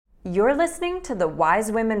You're listening to the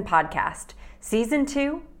Wise Women Podcast, Season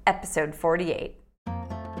 2, Episode 48.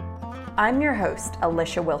 I'm your host,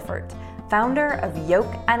 Alicia Wilford, founder of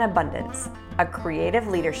Yoke and Abundance, a creative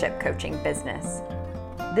leadership coaching business.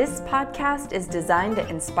 This podcast is designed to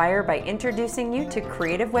inspire by introducing you to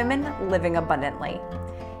creative women living abundantly.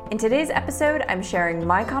 In today's episode, I'm sharing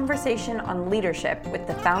my conversation on leadership with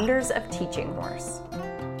the founders of Teaching Horse.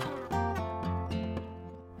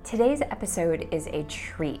 Today's episode is a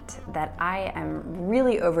treat that I am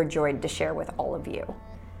really overjoyed to share with all of you.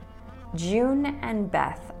 June and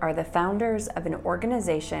Beth are the founders of an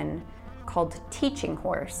organization called Teaching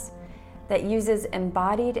Horse that uses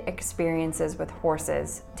embodied experiences with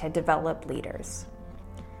horses to develop leaders.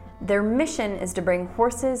 Their mission is to bring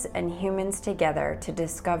horses and humans together to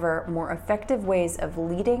discover more effective ways of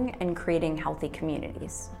leading and creating healthy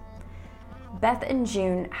communities. Beth and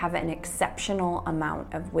June have an exceptional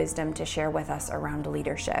amount of wisdom to share with us around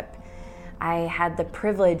leadership. I had the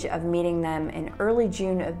privilege of meeting them in early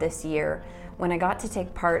June of this year when I got to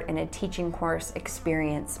take part in a Teaching Horse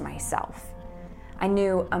experience myself. I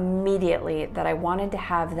knew immediately that I wanted to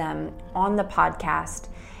have them on the podcast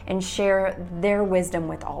and share their wisdom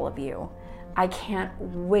with all of you. I can't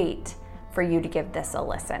wait for you to give this a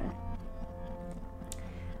listen.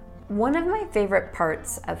 One of my favorite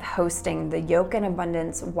parts of hosting the Yoke and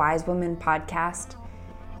Abundance Wise Women podcast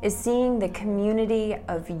is seeing the community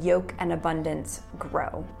of Yoke and Abundance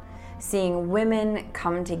grow, seeing women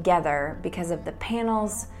come together because of the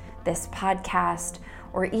panels, this podcast,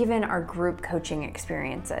 or even our group coaching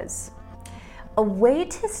experiences. A way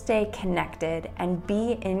to stay connected and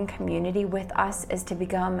be in community with us is to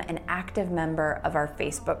become an active member of our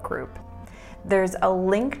Facebook group. There's a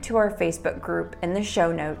link to our Facebook group in the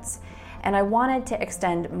show notes, and I wanted to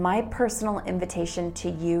extend my personal invitation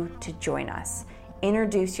to you to join us.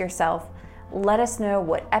 Introduce yourself. Let us know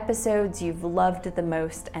what episodes you've loved the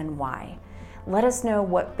most and why. Let us know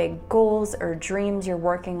what big goals or dreams you're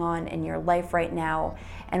working on in your life right now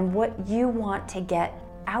and what you want to get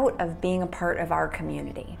out of being a part of our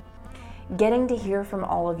community. Getting to hear from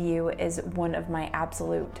all of you is one of my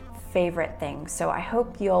absolute favorite things, so I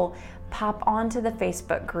hope you'll pop onto the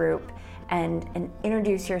Facebook group and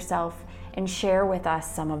introduce yourself and share with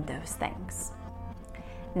us some of those things.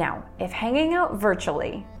 Now, if hanging out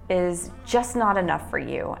virtually is just not enough for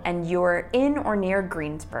you and you're in or near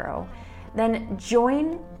Greensboro, then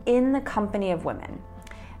join In the Company of Women.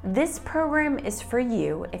 This program is for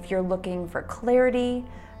you if you're looking for clarity,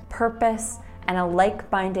 purpose, and a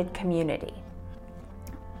like-minded community.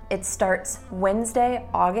 It starts Wednesday,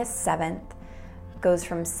 August 7th, goes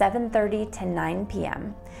from 7:30 to 9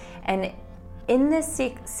 p.m. And in this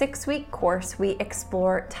 6-week course, we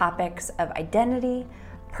explore topics of identity,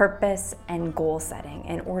 purpose, and goal setting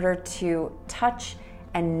in order to touch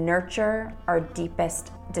and nurture our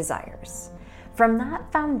deepest desires. From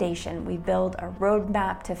that foundation, we build a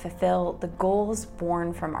roadmap to fulfill the goals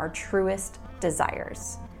born from our truest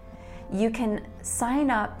desires. You can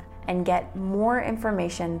sign up and get more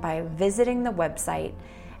information by visiting the website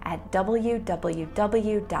at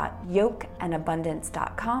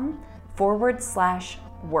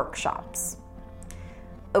www.yokeandabundance.com/workshops.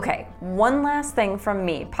 Okay, one last thing from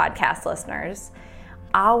me, podcast listeners.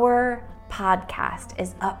 Our podcast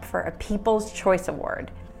is up for a People's Choice Award.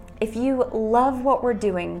 If you love what we're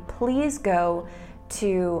doing, please go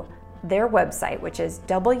to their website, which is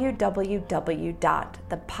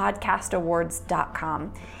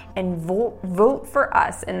www.thepodcastawards.com, and vote for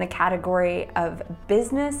us in the category of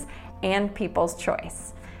business and People's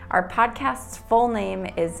Choice. Our podcast's full name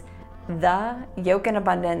is the Yoke and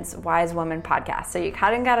Abundance Wise Woman Podcast. So you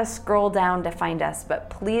kind of got to scroll down to find us, but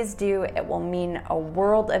please do. It will mean a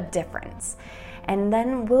world of difference. And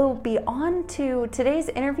then we'll be on to today's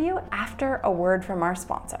interview after a word from our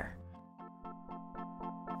sponsor.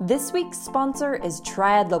 This week's sponsor is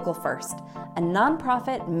Triad Local First, a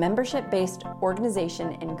nonprofit membership-based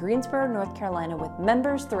organization in Greensboro, North Carolina with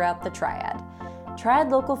members throughout the Triad. Triad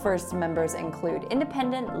Local First members include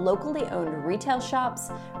independent, locally owned retail shops,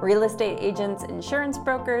 real estate agents, insurance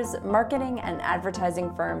brokers, marketing and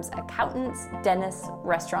advertising firms, accountants, dentists,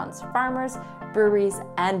 restaurants, farmers, breweries,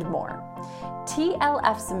 and more.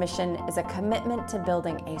 TLF's mission is a commitment to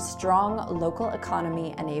building a strong local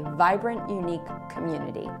economy and a vibrant, unique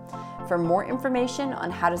community. For more information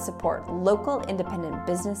on how to support local independent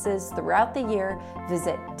businesses throughout the year,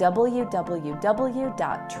 visit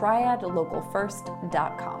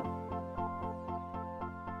www.triadlocalfirst.com.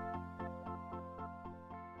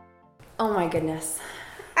 Oh my goodness.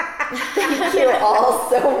 Thank you all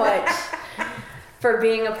so much for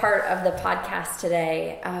being a part of the podcast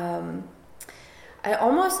today. I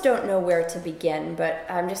almost don't know where to begin, but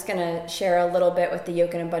I'm just going to share a little bit with the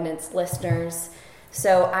Yoke and Abundance listeners.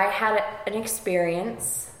 So I had an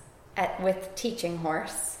experience with Teaching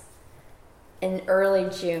Horse in early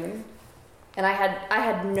June, and I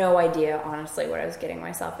had no idea, honestly, what I was getting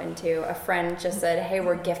myself into. A friend just said, hey,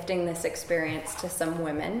 we're gifting this experience to some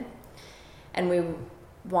women, and we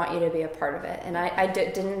want you to be a part of it. And I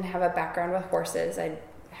didn't have a background with horses. I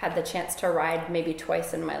had the chance to ride maybe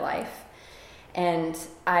twice in my life. And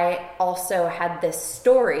I also had this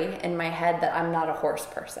story in my head that I'm not a horse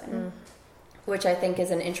person, which I think is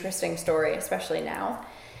an interesting story, especially now.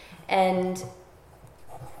 And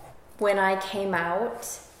when I came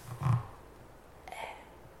out,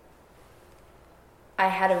 I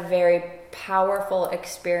had a very powerful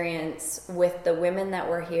experience with the women that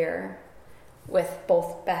were here, with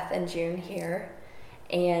both Beth and June here.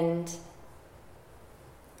 And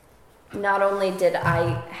not only did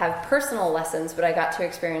I have personal lessons, but I got to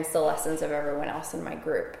experience the lessons of everyone else in my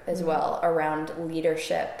group as well, around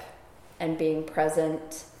leadership and being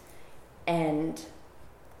present and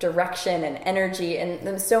direction and energy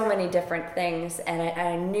and so many different things. And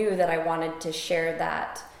I knew that I wanted to share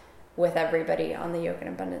that with everybody on the Yoke and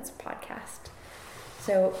Abundance podcast.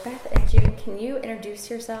 So Beth and June, can you introduce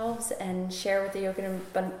yourselves and share with the Yoke and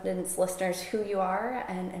Abundance listeners who you are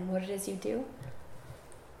and what it is you do?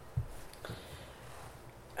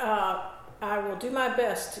 I will do my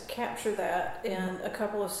best to capture that in a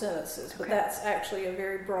couple of sentences, but that's actually a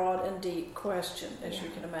very broad and deep question, as you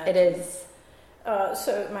can imagine. It is.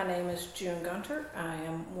 So my name is June Gunter. I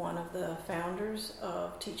am one of the founders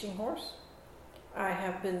of Teaching Horse. I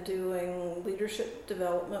have been doing leadership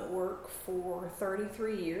development work for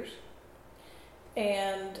 33 years,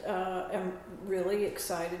 and am really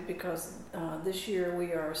excited because this year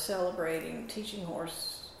we are celebrating Teaching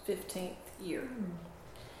Horse 15th year.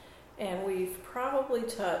 And we've probably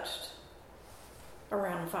touched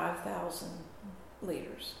around 5,000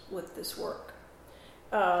 leaders with this work.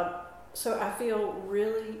 So I feel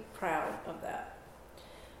really proud of that.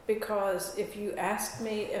 Because if you asked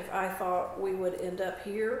me if I thought we would end up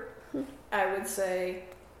here, I would say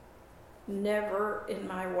never in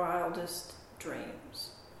my wildest dreams.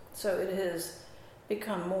 So it has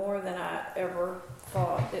become more than I ever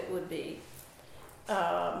thought it would be.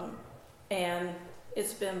 And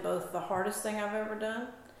it's been both the hardest thing I've ever done,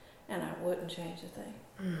 and I wouldn't change a thing.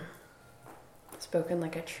 Spoken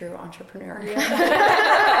like a true entrepreneur. Yeah.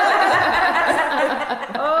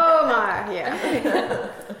 Oh my, yeah.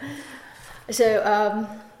 So,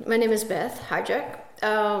 my name is Beth Hijack.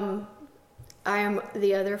 I am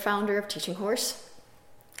the other founder of Teaching Horse.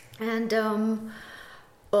 And,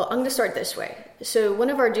 well, I'm going to start this way. So one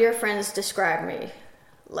of our dear friends described me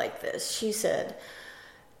like this. She said,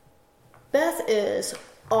 Beth is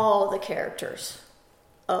all the characters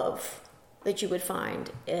that you would find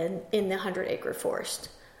in the 100-acre forest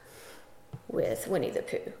with Winnie the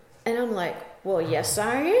Pooh. And I'm like, well, yes,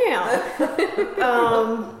 I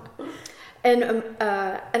am. And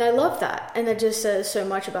I love that. And it just says so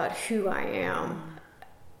much about who I am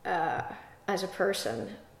as a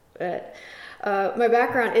person. But my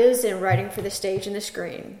background is in writing for the stage and the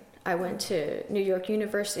screen. I went to New York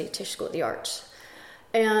University, Tisch School of the Arts.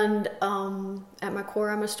 And at my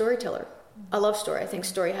core, I'm a storyteller. I love story. I think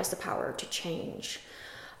story has the power to change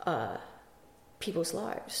people's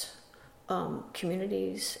lives,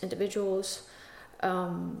 communities, individuals.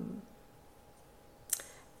 And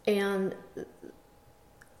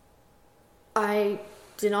I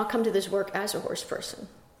did not come to this work as a horse person.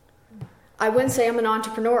 I wouldn't say I'm an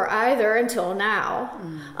entrepreneur either until now,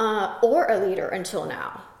 or a leader until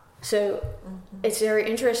now. So it's very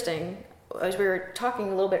interesting. As we were talking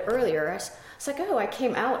a little bit earlier, I was like, oh, I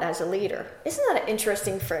came out as a leader. Isn't that an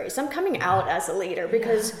interesting phrase? I'm coming out as a leader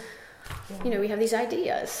because, we have these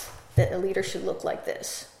ideas that a leader should look like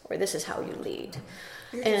this, or this is how you lead.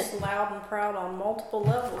 You're just loud and proud on multiple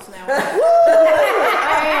levels now.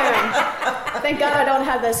 I am. Thank God I don't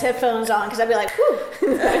have those headphones on because I'd be like, whew.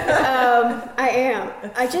 I am.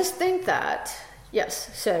 I just think that, yes,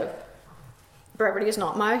 so brevity is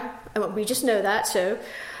not we just know that, so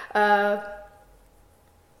I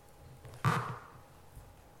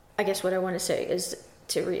guess what I want to say is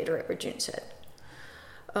to reiterate what June said.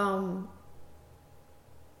 I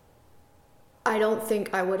don't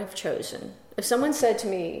think I would have chosen. If someone said to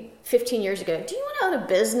me 15 years ago, do you want to own a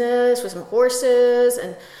business with some horses?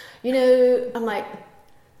 And, I'm like,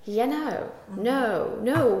 yeah, no,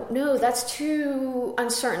 that's too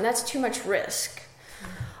uncertain. That's too much risk.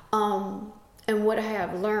 And what I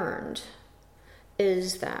have learned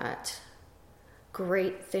is that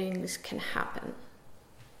great things can happen.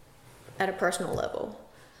 at a personal level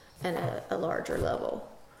and a larger level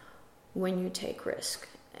when you take risk.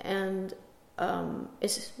 And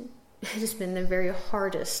it has been the very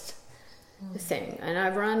hardest thing. And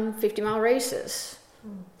I've run 50-mile races. Oh,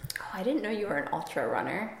 I didn't know you were an ultra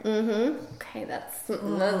runner. Mm-hmm. Okay, that's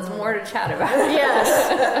more to chat about.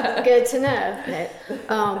 Yes, good to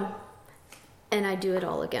know. And I do it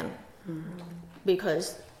all again.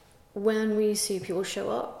 Because when we see people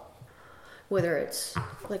show up, whether it's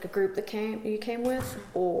like a group that you came with,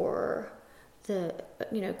 or the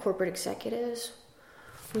corporate executives,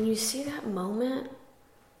 when you see that moment,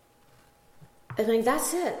 I think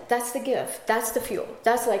that's it. That's the gift. That's the fuel.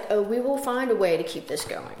 That's like, oh, we will find a way to keep this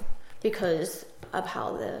going because of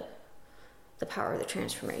how the power of the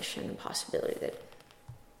transformation and possibility that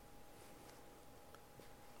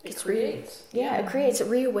it creates. It creates. It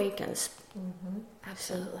reawakens. Mm-hmm.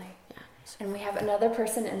 Absolutely. Yeah. And we have another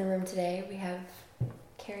person in the room today. We have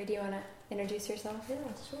Carrie. Do you want to introduce yourself? Yeah,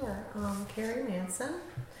 sure. Carrie Manson.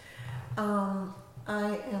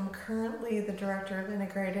 I am currently the Director of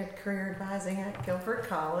Integrated Career Advising at Guilford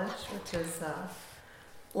College, which is a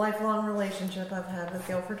lifelong relationship I've had with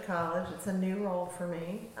Guilford College. It's a new role for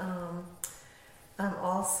me. I'm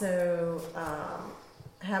also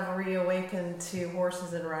have reawakened to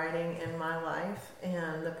horses and riding in my life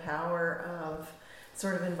and the power of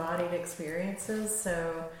sort of embodied experiences.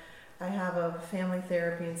 So I have a family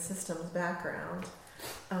therapy and systems background.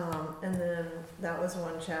 And then that was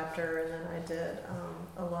one chapter, and then I did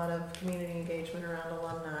a lot of community engagement around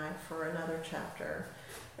alumni for another chapter.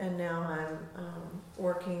 And now I'm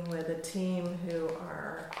working with a team who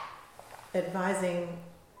are advising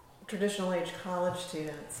traditional age college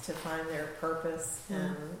students to find their purpose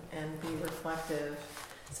and be reflective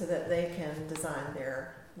so that they can design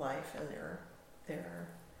their life and their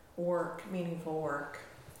work, meaningful work.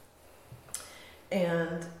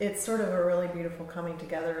 And it's sort of a really beautiful coming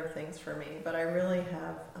together of things for me. But I really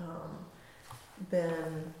have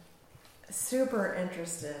been super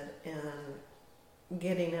interested in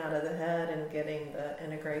getting out of the head and getting the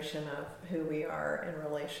integration of who we are in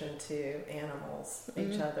relation to animals,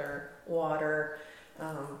 each other, water.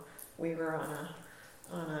 We were on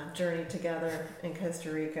a journey together in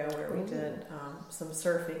Costa Rica where we did some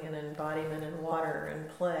surfing and embodiment in water and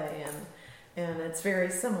play, and it's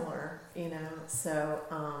very similar, So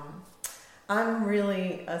I'm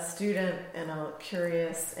really a student and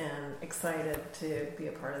curious and excited to be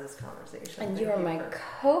a part of this conversation. And you are my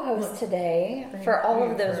co-host today for all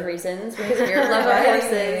of those reasons, because of your love of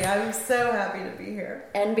horses. I'm so happy to be here.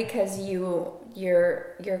 And because you're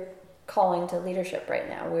calling to leadership right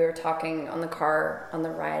now. We were talking on the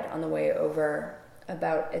ride on the way over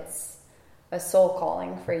about it's a soul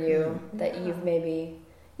calling for you that you've maybe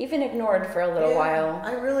even ignored for a little while.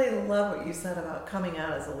 I really love what you said about coming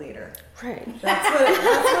out as a leader. Right. That's what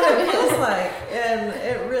it feels like, and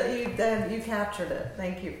it really you captured it.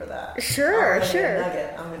 Thank you for that. Sure.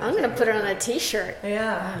 Nugget. I'm gonna put it on a T-shirt.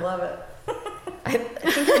 Yeah, I love it. I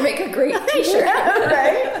think you make a great T-shirt.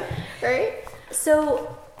 Yeah, right.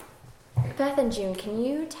 So, Beth and June, can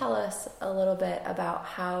you tell us a little bit about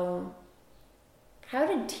how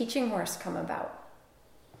did Teaching Horse come about?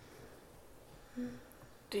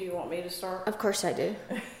 Do you want me to start? Of course I do.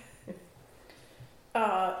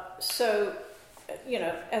 So,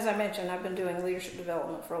 as I mentioned, I've been doing leadership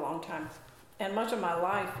development for a long time. And much of my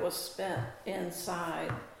life was spent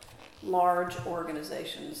inside large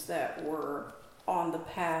organizations that were on the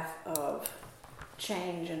path of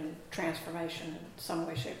change and transformation in some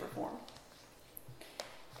way, shape, or form.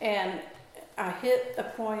 And I hit a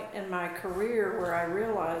point in my career where I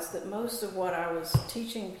realized that most of what I was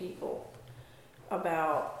teaching people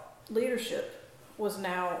about leadership was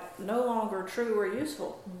now no longer true or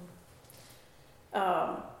useful.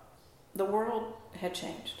 The world had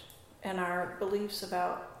changed, and our beliefs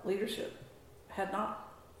about leadership had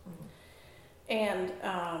not. And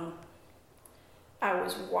I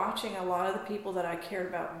was watching a lot of the people that I cared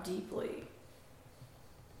about deeply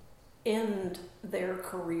end their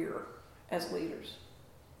career as leaders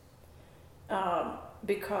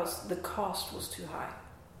because the cost was too high.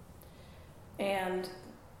 And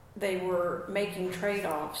they were making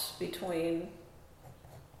trade-offs between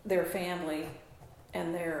their family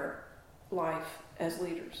and their life as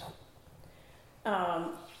leaders.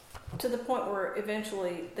 To the point where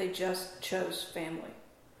eventually they just chose family.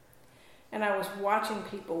 And I was watching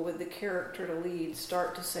people with the character to lead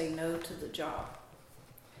start to say no to the job.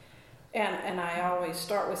 And I always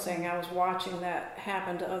start with saying I was watching that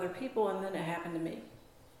happen to other people, and then it happened to me.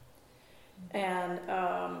 And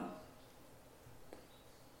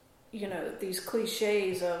these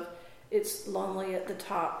cliches of it's lonely at the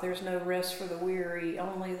top, there's no rest for the weary,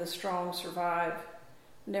 only the strong survive,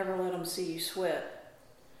 never let them see you sweat.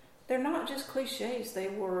 They're not just cliches, they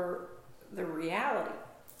were the reality.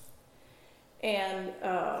 And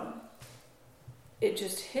it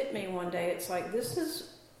just hit me one day. It's like, this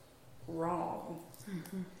is wrong.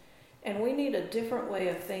 Mm-hmm. And we need a different way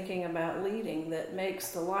of thinking about leading that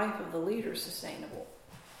makes the life of the leader sustainable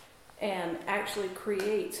and actually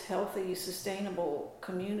creates healthy, sustainable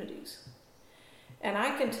communities. And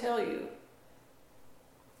I can tell you,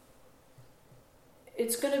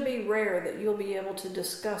 it's going to be rare that you'll be able to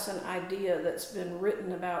discuss an idea that's been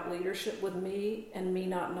written about leadership with me and me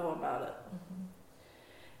not know about it. Mm-hmm.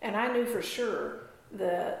 And I knew for sure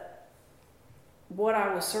that what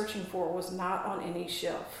I was searching for was not on any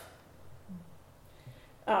shelf.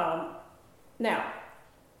 Now,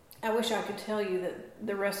 I wish I could tell you that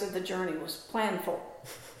the rest of the journey was planful.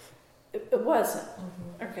 It wasn't,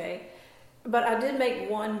 okay? But I did make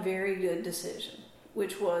one very good decision,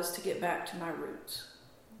 which was to get back to my roots.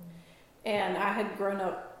 And I had grown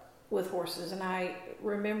up with horses, and I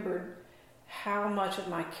remembered how much of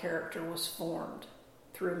my character was formed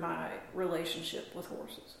through my relationship with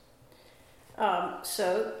horses.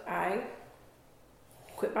 So I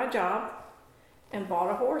quit my job and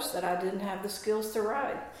bought a horse that I didn't have the skills to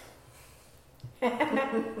ride.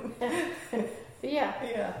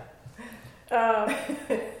 Yeah.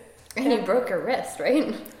 And you broke your wrist,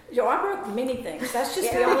 right? Yo, I broke many things. That's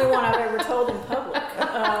just the only one I've ever told in public.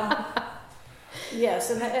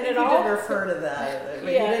 Yes, and it you all did refer to that,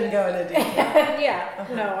 but you didn't go into detail. Yeah,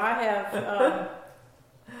 no, I have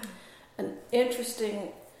an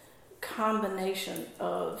interesting combination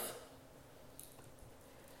of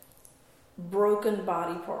broken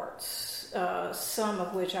body parts, some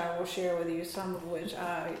of which I will share with you, some of which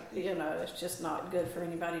it's just not good for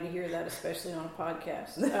anybody to hear that, especially on a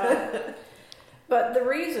podcast. But the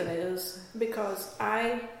reason is because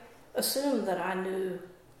I assumed that I knew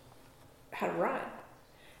how to ride.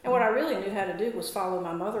 And what I really knew how to do was follow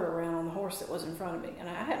my mother around on the horse that was in front of me. And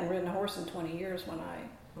I hadn't ridden a horse in 20 years when I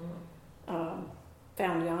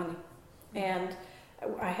found Yanni. And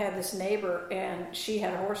I had this neighbor, and she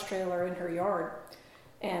had a horse trailer in her yard,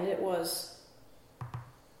 and it was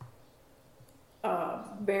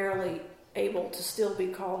barely able to still be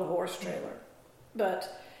called a horse trailer.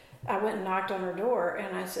 But I went and knocked on her door,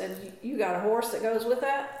 and I said, "You got a horse that goes with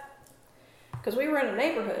that?" Because we were in a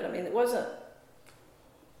neighborhood. I mean, it wasn't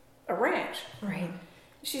a ranch. Right.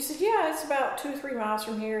 She said, "Yeah, it's about 2 or 3 miles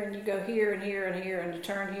from here, and you go here and here and here, and you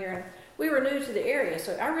turn here." And we were new to the area,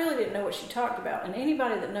 so I really didn't know what she talked about. And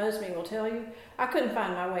anybody that knows me will tell you, I couldn't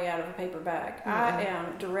find my way out of a paper bag. Mm-hmm. I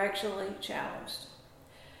am directionally challenged.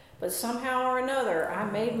 But somehow or another, I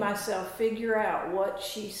made myself figure out what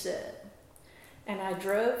she said. And I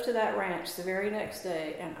drove to that ranch the very next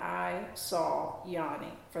day, and I saw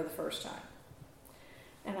Yanni for the first time.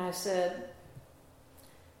 And I said,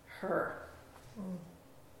 "Her."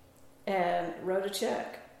 And wrote a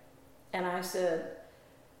check. And I said,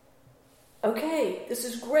 "Okay, this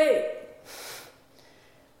is great."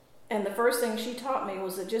 And the first thing she taught me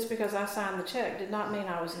was that just because I signed the check did not mean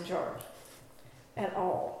I was in charge at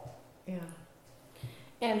all. Yeah.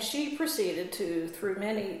 And she proceeded to, through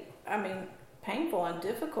many, painful and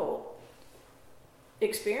difficult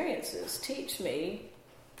experiences, teach me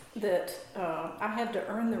that I had to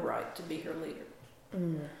earn the right to be her leader.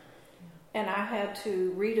 Mm. And I had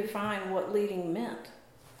to redefine what leading meant.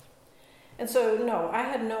 And so, no, I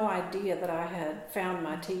had no idea that I had found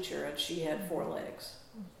my teacher and she had 4 legs.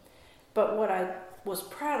 But what I was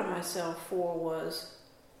proud of myself for was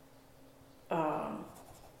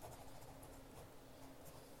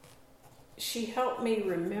she helped me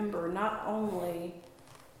remember not only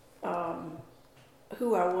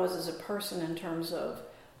who I was as a person in terms of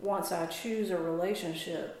once I choose a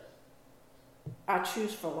relationship, I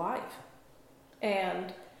choose for life.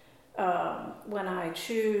 And when I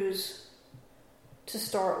choose to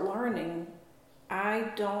start learning,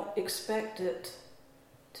 I don't expect it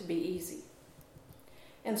to be easy.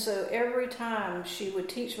 And so every time she would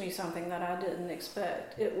teach me something that I didn't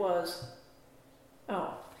expect, it was,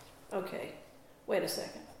 oh, okay, wait a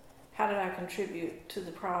second. How did I contribute to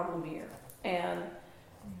the problem here? And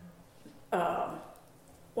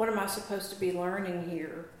what am I supposed to be learning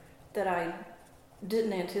here that I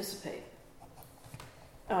didn't anticipate?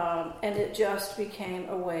 And it just became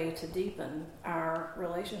a way to deepen our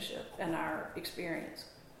relationship and our experience.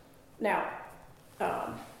 Now,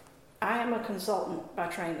 I am a consultant by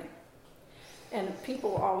training. And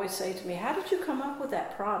people always say to me, "How did you come up with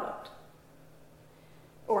that product?"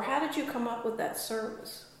 Or "How did you come up with that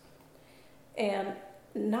service?" And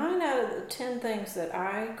 9 out of the 10 things that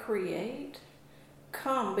I create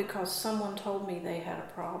come because someone told me they had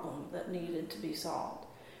a problem that needed to be solved.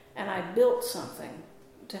 And I built something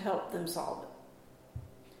to help them solve it.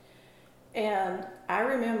 And I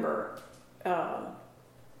remember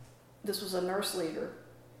this was a nurse leader,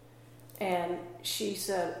 and she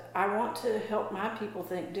said, I want to help my people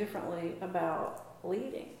think differently about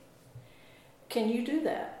leading. Can you do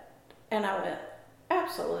that? And I went,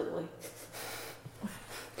 absolutely.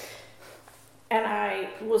 And I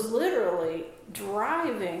was literally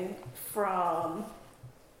driving from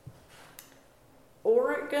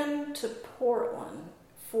Oregon to Portland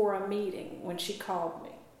for a meeting when she called me.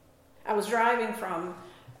 I was driving from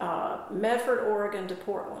Medford, Oregon to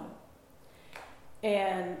Portland.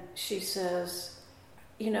 And she says,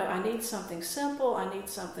 I need something simple. I need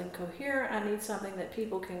something coherent. I need something that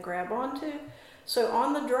people can grab onto. So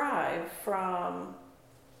on the drive from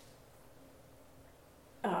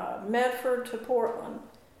Medford to Portland,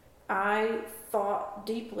 I thought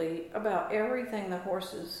deeply about everything the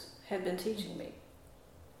horses had been teaching me.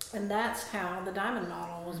 And that's how the Diamond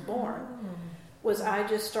Model was born. Was I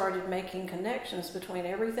just started making connections between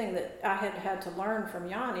everything that I had to learn from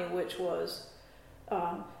Yanni, which was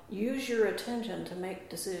use your attention to make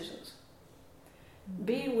decisions.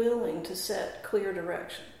 Be willing to set clear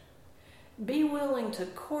direction. Be willing to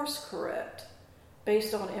course correct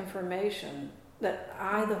based on information that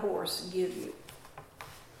I, the horse, give you.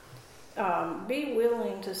 Be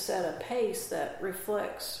willing to set a pace that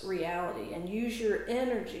reflects reality and use your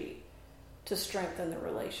energy to strengthen the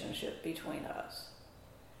relationship between us.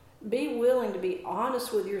 Be willing to be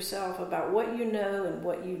honest with yourself about what you know and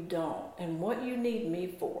what you don't, and what you need me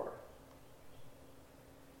for.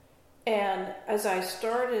 And as I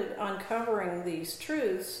started uncovering these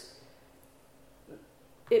truths,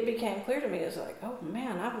 it became clear to me, it's like, oh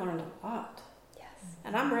man, I've learned a lot. Yes.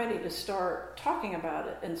 And I'm ready to start talking about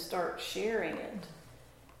it and start sharing it.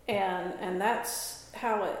 And that's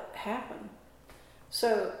how it happened.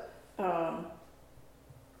 So,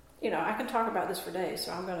 I can talk about this for days,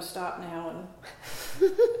 so I'm going to stop now.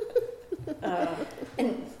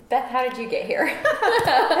 And Beth, how did you get here?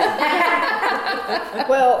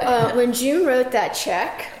 Well, when June wrote that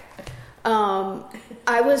check,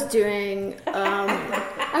 I was doing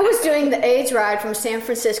the AIDS ride from San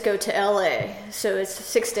Francisco to LA. So it's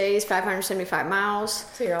 6 days, 575 miles.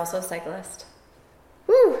 So you're also a cyclist?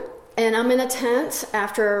 Woo! And I'm in a tent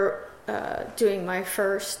after doing my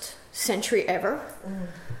first century ever.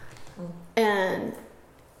 And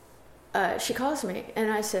she calls me, and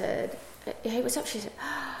I said, hey, what's up? She said,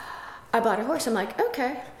 I bought a horse. I'm like,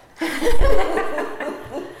 okay.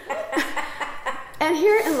 And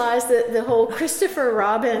herein lies the whole Christopher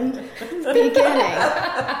Robin beginning.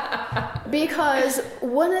 Because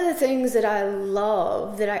one of the things that I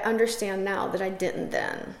love, that I understand now that I didn't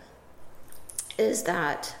then, is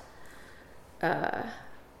that that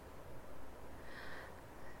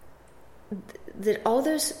all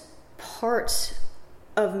those parts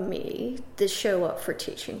of me that show up for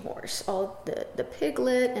Teaching Horse, all the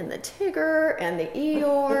Piglet and the Tigger and the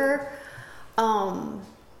Eeyore,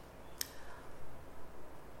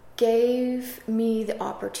 gave me the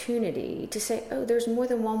opportunity to say, oh, there's more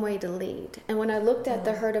than one way to lead. And when I looked at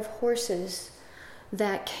the herd of horses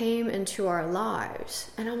that came into our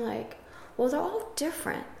lives, and I'm like, well, they're all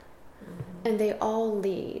different, and they all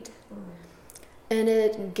lead. And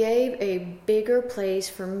it gave a bigger place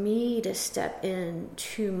for me to step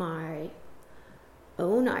into my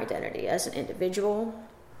own identity as an individual,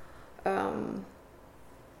 and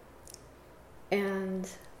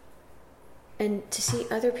to see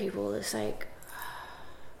other people is like,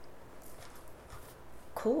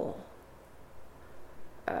 cool.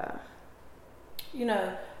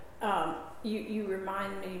 You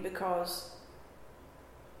remind me, because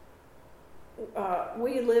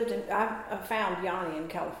I found Yanni in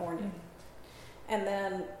California. And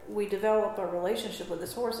then we developed a relationship with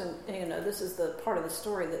this horse, and this is the part of the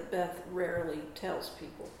story that Beth rarely tells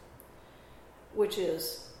people, which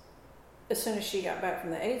is, as soon as she got back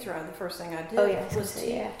from the AIDS ride, the first thing I did was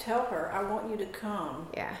to tell her, I want you to come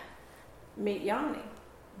meet Yanni.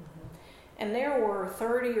 And there were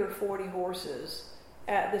 30 or 40 horses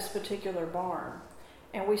at this particular barn.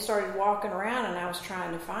 And we started walking around, and I was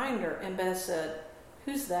trying to find her, and Beth said,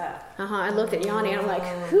 who's that? I looked at Yanni, and I'm like,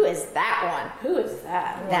 who is that one? Who is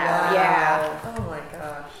that? That one. Yeah. Oh my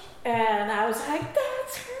gosh. And I was like,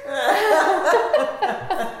 that's her.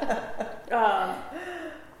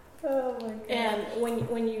 Oh my gosh. And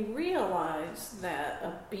when you realize that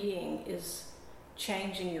a being is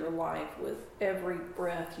changing your life with every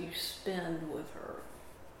breath you spend with her,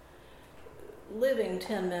 living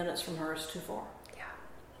 10 minutes from her is too far.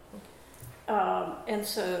 Yeah. And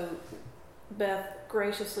so Beth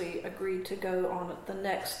graciously agreed to go on the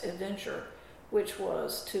next adventure, which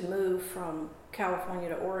was to move from California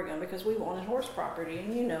to Oregon, because we wanted horse property.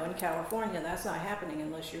 And you know, in California, that's not happening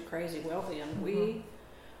unless you're crazy wealthy, and we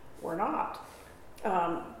were not.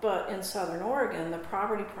 But in Southern Oregon, the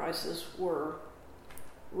property prices were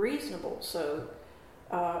reasonable. So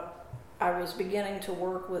I was beginning to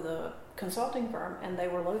work with a consulting firm, and they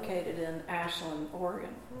were located in Ashland,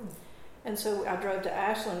 Oregon. And so I drove to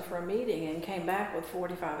Ashland for a meeting and came back with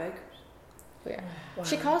 45 acres. Yeah. Wow.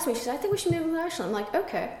 She calls me. She says, "I think we should move to Ashland." I'm like,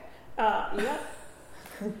 "Okay." Yep.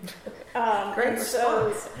 Great and so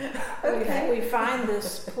response. we find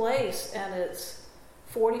this place, and it's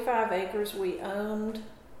 45 acres. We owned,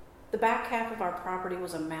 the back half of our property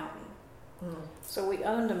was a mountain. So we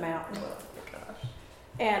owned a mountain. Oh, gosh.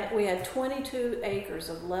 And we had 22 acres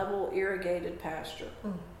of level irrigated pasture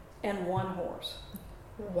and 1 horse.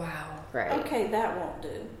 Wow. Right. Okay, that won't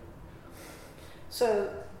do.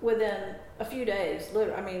 So within a few days,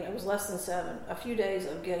 literally, I mean, it was less than 7, a few days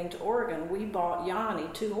of getting to Oregon, we bought Yanni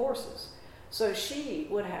 2 horses. So she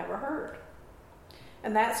would have a herd.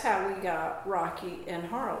 And that's how we got Rocky and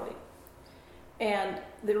Harley. And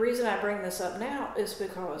the reason I bring this up now is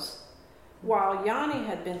because while Yanni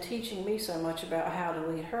had been teaching me so much about how to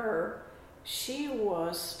lead her, she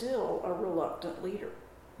was still a reluctant leader.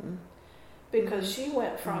 Because she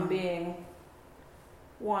went from being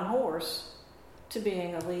 1 horse to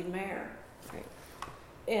being a lead mare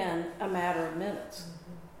in a matter of minutes.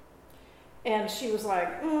 And she was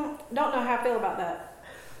like, don't know how I feel about that.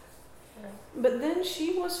 But then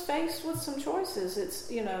she was faced with some choices.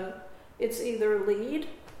 It's, you know, it's either lead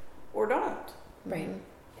or don't. Right.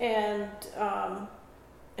 And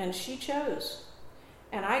she chose.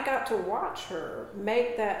 And I got to watch her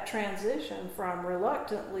make that transition from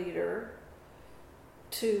reluctant leader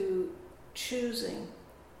to choosing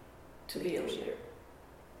to be a leader.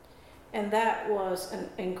 And that was an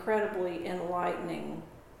incredibly enlightening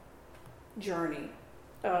journey.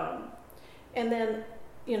 And then,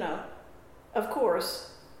 you know, of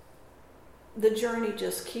course, the journey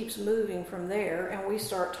just keeps moving from there, and we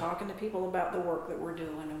start talking to people about the work that we're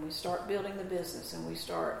doing, and we start building the business, and we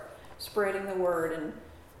start spreading the word.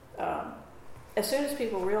 And as soon as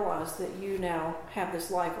people realize that you now have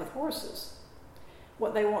this life with horses,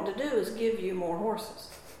 what they want to do is give you more horses.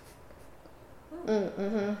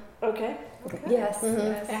 Okay? Yes.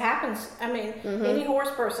 It happens. I mean, any horse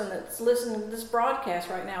person that's listening to this broadcast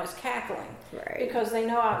right now is cackling because they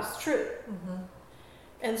know it's true.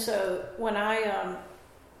 And so when I,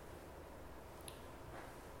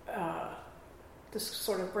 this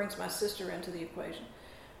sort of brings my sister into the equation,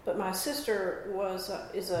 but my sister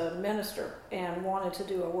is a minister and wanted to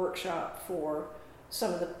do a workshop for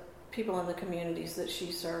some of the people in the communities that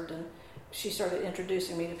she served, and she started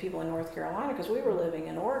introducing me to people in North Carolina because we were living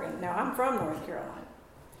in Oregon. Now, I'm from North Carolina.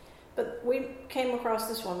 But we came across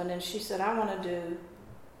this woman, and she said, I want to do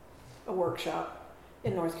a workshop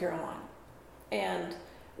in North Carolina. And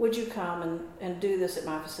would you come and do this at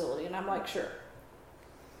my facility? And I'm like, sure.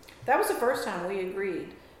 That was the first time we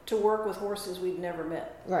agreed to work with horses we'd never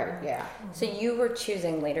met. Right, yeah. So you were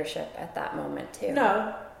choosing leadership at that moment, too?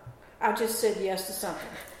 No, I just said yes to something.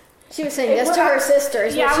 She was saying yes to her sister.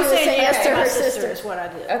 Yeah, I was saying yes to her sister sister. is what I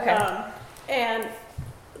did. Okay. And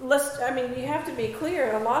you have to be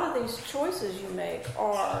clear. A lot of these choices you make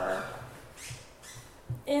are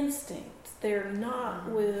instinct. They're not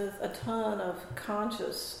with a ton of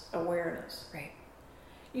conscious awareness. Right.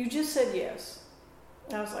 You just said yes.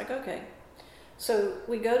 And I was like, okay. So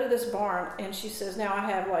we go to this barn, and she says, now I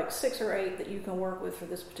have like 6 or 8 that you can work with for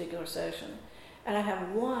this particular session. And I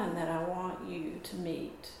have one that I want you to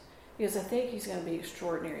meet, because I think he's going to be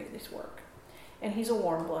extraordinary at this work. And he's a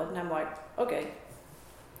warm blood. And I'm like, okay.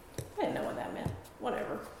 I didn't know what that meant.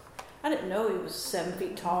 Whatever. I didn't know he was 7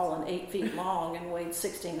 feet tall and 8 feet long and weighed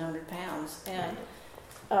 1,600 pounds. And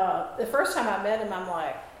the first time I met him, I'm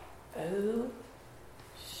like, oh,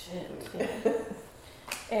 shit.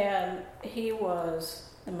 And he was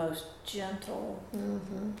the most gentle,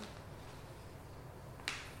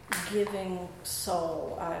 giving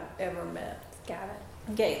soul I've ever met. Got it.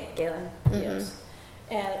 Galen. Yes.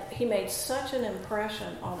 And he made such an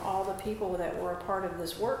impression on all the people that were a part of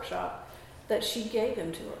this workshop that she gave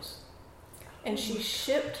him to us. And she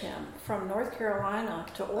shipped him from North Carolina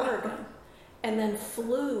to Oregon and then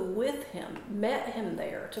flew with him, met him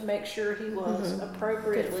there to make sure he was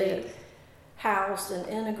appropriately housed and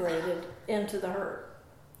integrated into the herd.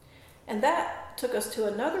 And that took us to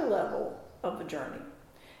another level of the journey.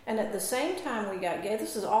 And at the same time we got Galen,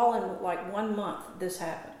 this is all in like 1 month this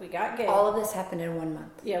happened. We got Galen. All of this happened in 1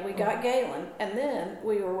 month. Yeah, we got Galen. And then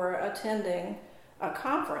we were attending a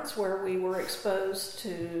conference where we were exposed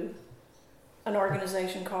to an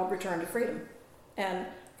organization called Return to Freedom. And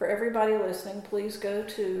for everybody listening, please go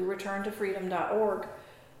to returntofreedom.org,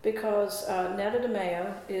 because Netta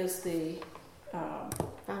DeMeo is the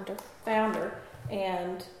founder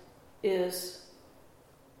and is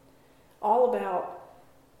all about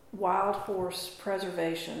wild horse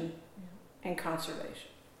preservation and conservation.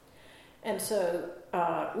 And so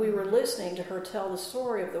we were listening to her tell the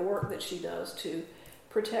story of the work that she does to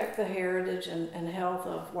protect the heritage and health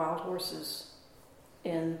of wild horses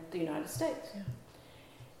in the United States. Yeah.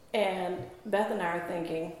 And Beth and I are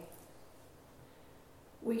thinking,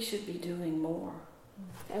 we should be doing more.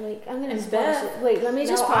 I'm going to Beth, wait, let me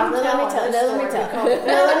just pause. Let me tell. No, let me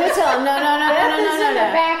tell. No. Beth is in the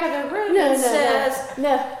back of the room and says,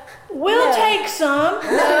 no. We'll take some. No,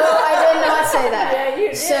 I did not say that. Yeah, you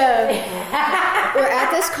did. So, we're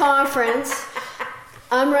at this conference.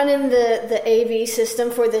 I'm running the AV system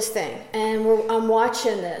for this thing, and I'm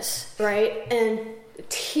watching this, right? And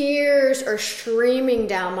tears are streaming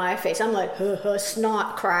down my face. I'm like,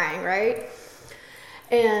 snot crying, right?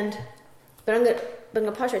 But I'm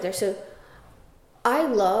gonna pause right there. So, I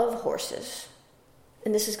love horses,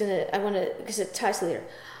 and this is because it ties to later.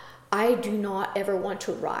 I do not ever want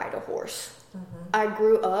to ride a horse. Mm-hmm. I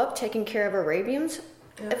grew up taking care of Arabians.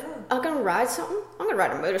 Yeah. If I'm going to ride something, I'm going to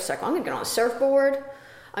ride a motorcycle. I'm going to get on a surfboard.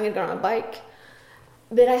 I'm going to get on a bike.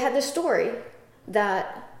 But I had this story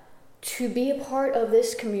that to be a part of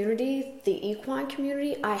this community, the equine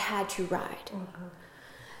community, I had to ride. Mm-hmm.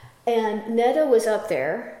 And Netta was up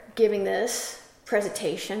there giving this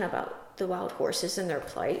presentation about the wild horses and their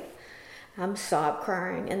plight. I'm sob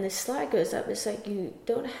crying, and this slide goes up. It's like, you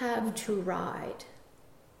don't have to ride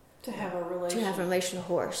to have a relation. To have a relation to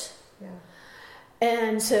horse. Yeah.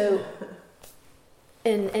 And so,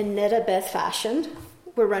 in Netta Beth fashion,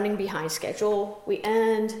 we're running behind schedule. We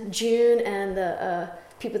end June, and the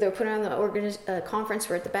people that were putting on the conference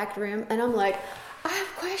were at the back of the room, and I'm like, I have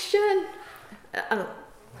a question.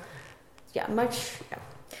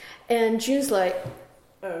 And June's like,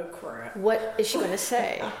 oh crap, what is she going to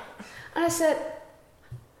say? And I said,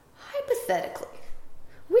 hypothetically,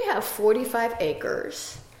 we have 45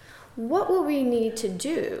 acres. What would we need to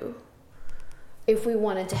do if we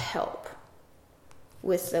wanted to help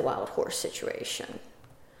with the wild horse situation?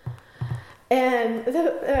 And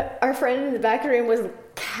our friend in the back of the room was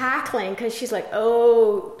cackling because she's like,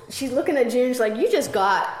 she's looking at June. She's like, you just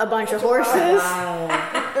got a bunch of horses.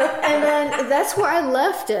 And then that's where I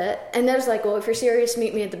left it. And there's like, well, if you're serious,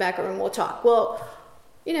 meet me at the back of the room. We'll talk. Well,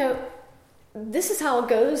 this is how it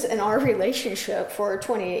goes in our relationship for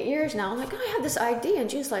 28 years now. I'm like, I have this idea. And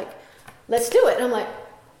June's like, let's do it. And I'm like,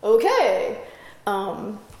 okay.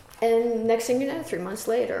 And next thing you know, 3 months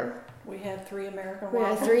later, we had three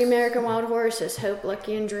American wild horses, Hope,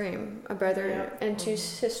 Lucky, and Dream, a brother and two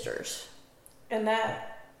sisters. And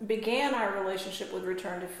that began our relationship with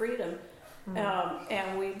Return to Freedom. Mm-hmm.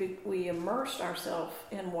 And we immersed ourselves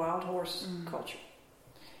in wild horse culture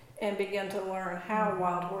and began to learn how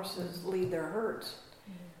wild horses lead their herds.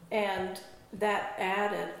 Mm-hmm. And that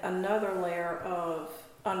added another layer of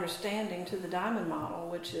understanding to the Diamond model,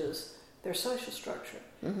 which is their social structure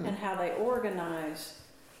and how they organize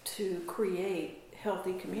to create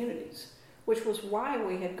healthy communities, which was why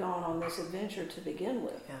we had gone on this adventure to begin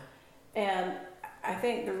with. Yeah. And I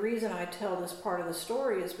think the reason I tell this part of the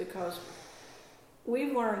story is because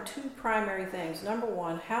we've learned two primary things. Number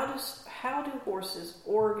one, how do horses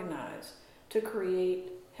organize to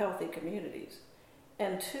create healthy communities?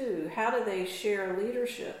 And two, how do they share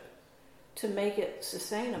leadership to make it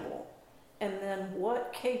sustainable? And then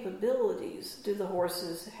what capabilities do the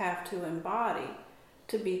horses have to embody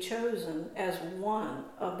to be chosen as one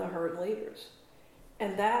of the herd leaders?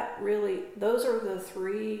 And that really, those are the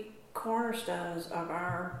three cornerstones of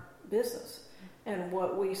our business and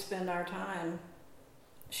what we spend our time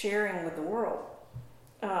sharing with the world.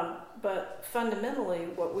 But fundamentally,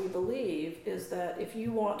 what we believe is that if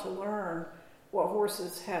you want to learn what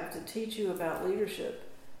horses have to teach you about leadership,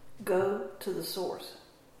 go to the source.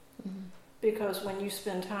 Mm-hmm. Because when you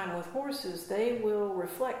spend time with horses, they will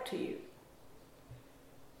reflect to you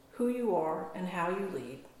who you are and how you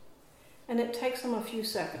lead. And it takes them a few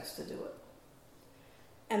seconds to do it.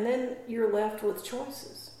 And then you're left with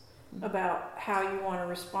choices about how you want to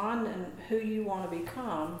respond and who you want to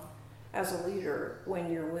become as a leader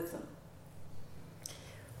when you're with them.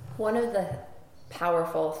 One of the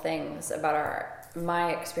powerful things about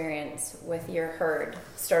my experience with your herd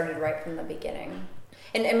started right from the beginning.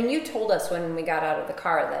 And I mean, you told us when we got out of the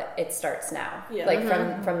car that it starts now, Yeah. like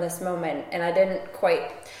from this moment. And I didn't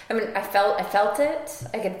quite. I mean, I felt it.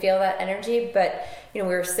 I could feel that energy. But we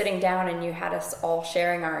were sitting down, and you had us all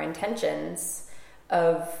sharing our intentions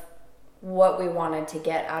of what we wanted to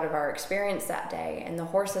get out of our experience that day. And the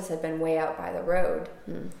horses had been way out by the road.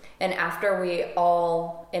 And after we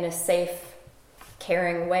all, in a safe,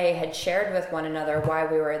 caring way, had shared with one another why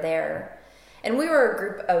we were there. And we were a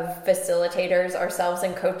group of facilitators ourselves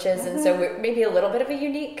and coaches, and so we're maybe a little bit of a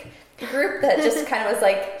unique group that just kind of was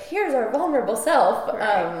like, here's our vulnerable self,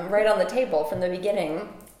 right on the table from the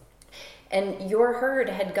beginning. And your herd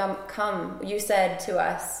had come, you said to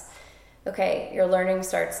us, okay, your learning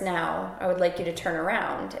starts now. I would like you to turn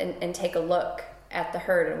around and take a look at the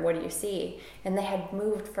herd, and what do you see? And they had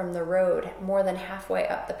moved from the road more than halfway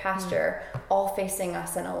up the pasture, all facing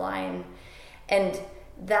us in a line. And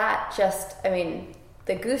that just, I mean,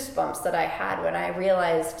 the goosebumps that I had when I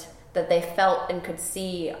realized that they felt and could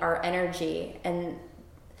see our energy. And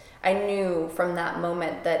I knew from that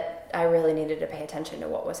moment that I really needed to pay attention to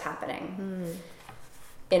what was happening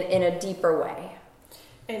in a deeper way.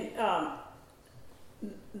 And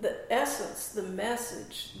the essence, the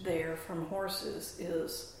message there from horses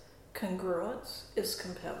is congruence is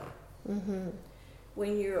compelling.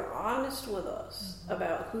 When you're honest with us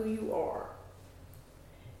about who you are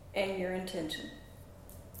and your intention,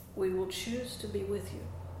 we will choose to be with you.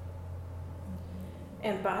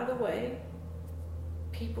 And by the way,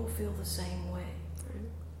 people feel the same way.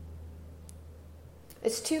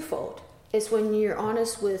 It's twofold. It's when you're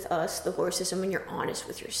honest with us, the horses, and when you're honest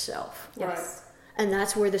with yourself. Yes. And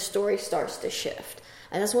that's where the story starts to shift.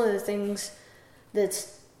 And that's one of the things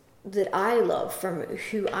that I love from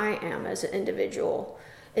who I am as an individual,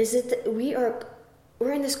 is that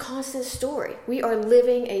we're in this constant story. We are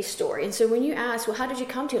living a story. And so when you ask, well, how did you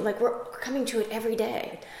come to it? Like, we're coming to it every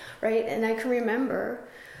day, right? And I can remember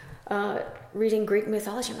reading Greek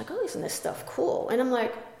mythology. I'm like, oh, isn't this stuff cool? And I'm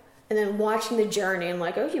like, and then watching the journey, I'm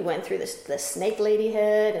like, oh, you went through the snake lady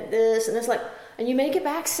head and this, and it's like, and you make it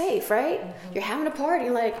back safe, right? You're having a party,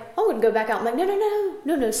 you're like, I wouldn't go back out. I'm like,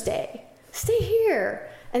 no, stay here.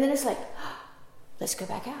 And then it's like, oh, let's go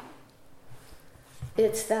back out.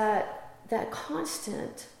 It's that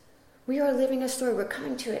constant, we are living a story, we're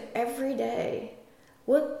coming to it every day.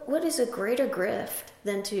 What is a greater gift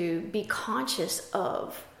than to be conscious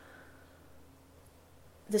of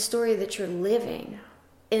the story that you're living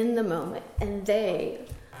in the moment, and they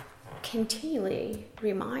continually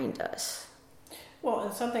remind us. Well,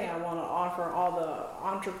 and something I want to offer all the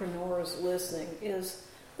entrepreneurs listening is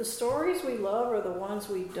the stories we love are the ones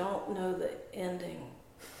we don't know the ending.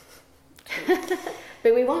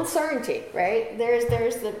 But we want certainty, right? There's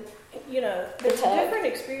the there's a different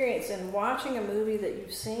experience in watching a movie that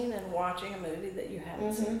you've seen and watching a movie that you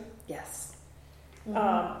haven't seen. Yes.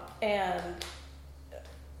 And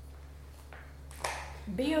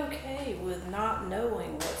be okay with not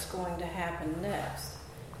knowing what's going to happen next.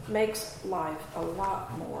 Makes life a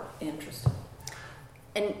lot more interesting.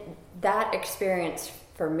 And that experience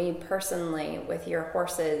for me personally with your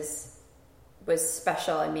horses was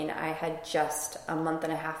special. I mean, I had just a month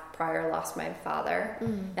and a half prior lost my father,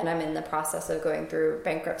 and I'm in the process of going through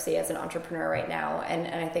bankruptcy as an entrepreneur right now. And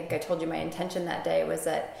I think I told you my intention that day was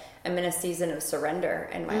that I'm in a season of surrender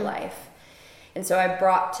in my life. And so I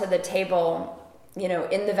brought to the table,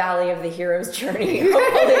 in the valley of the hero's journey,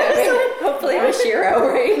 hopefully I'm a Shiro,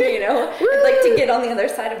 right? I'd like to get on the other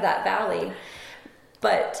side of that valley.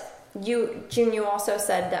 But June, you also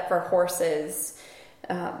said that for horses,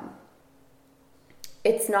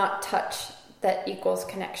 it's not touch that equals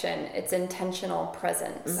connection. It's intentional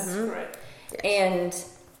presence. That's correct. And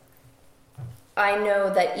I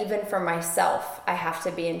know that even for myself, I have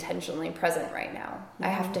to be intentionally present right now. I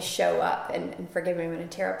have to show up, and forgive me, I'm going to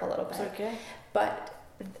tear up a little bit. It's okay. But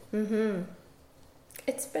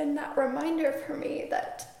it's been that reminder for me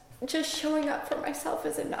that just showing up for myself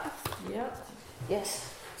is enough. Yep.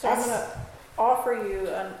 yes. So I'm going to offer you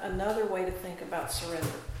another way to think about surrender.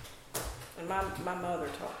 And my mother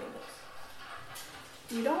taught me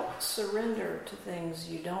this. You don't surrender to things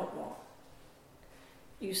you don't want.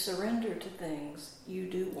 You surrender to things you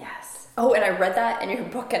do want. Yes. Oh, and I read that in your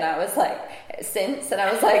book, and I was like, and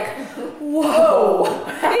I was like, whoa.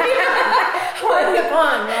 What the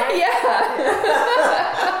fun, right? Yeah.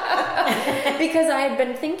 Because I had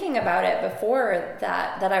been thinking about it before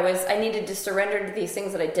that I needed to surrender to these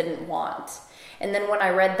things that I didn't want. And then when I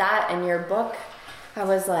read that in your book, I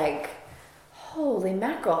was like, holy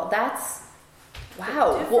mackerel, that's,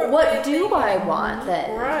 wow. What do I want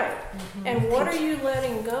then? Right. And what are you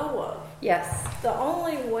letting go of? Yes. The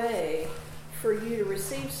only way for you to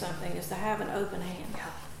receive something is to have an open hand.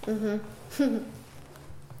 Mm-hmm.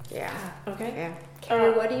 Yeah. Okay? Yeah.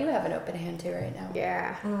 Carrie, what do you have an open hand to right now?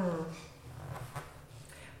 Yeah.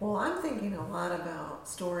 Well, I'm thinking a lot about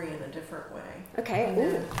story in a different way. Okay. You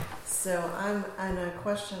know? Ooh. So and a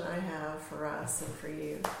question I have for us and for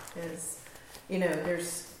you is,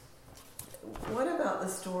 what about the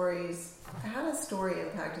stories? How does story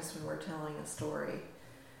impact us when we're telling a story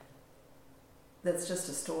that's just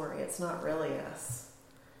a story? It's not really us.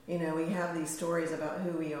 We have these stories about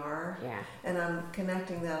who we are. Yeah. And I'm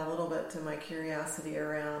connecting that a little bit to my curiosity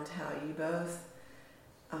around how you both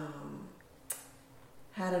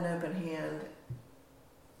had an open hand,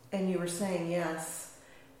 and you were saying yes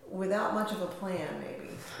without much of a plan, maybe.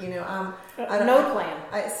 No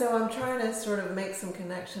plan. So I'm trying to sort of make some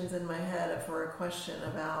connections in my head for a question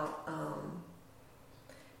about,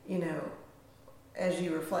 as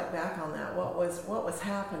you reflect back on that, what was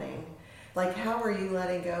happening? Like, how are you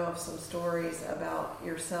letting go of some stories about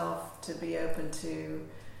yourself to be open to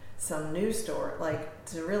some new story, like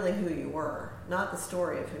to really who you were, not the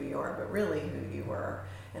story of who you are, but really who you were?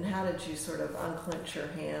 And how did you sort of unclench your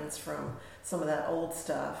hands from some of that old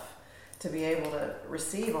stuff to be able to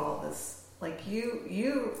receive all this? Like,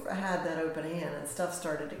 you had that open hand and stuff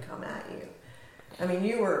started to come at you. I mean,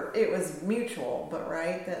 it was mutual, but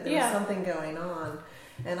right? That there was something going on.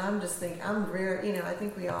 And I'm just thinking, I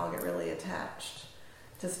think we all get really attached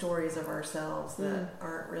to stories of ourselves that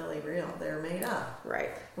aren't really real. They're made up.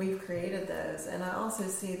 Right. We've created those. And I also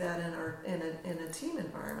see that in a team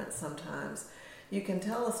environment sometimes. You can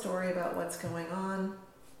tell a story about what's going on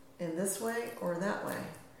in this way or that way.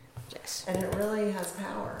 Yes. And it really has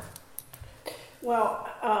power. Well,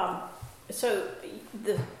 so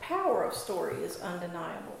the power of story is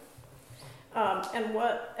undeniable.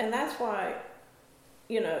 And that's why,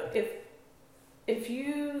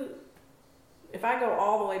 if I go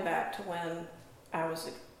all the way back to when I was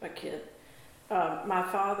a kid, my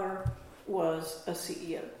father was a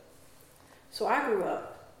CEO. So I grew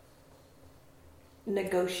up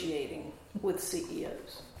negotiating with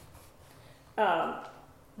CEOs.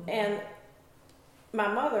 And my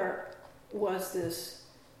mother was this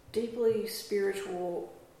deeply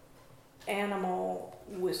spiritual animal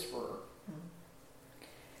whisperer.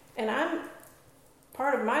 And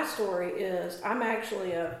part of my story is I'm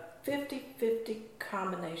actually a 50-50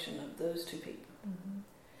 combination of those two people.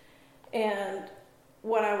 And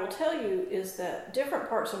what I will tell you is that different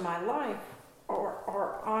parts of my life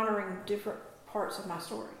are honoring different parts of my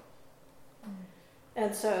story.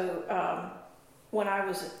 And so when I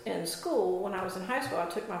was in high school, I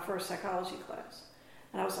took my first psychology class.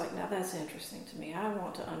 And I was like, now that's interesting to me. I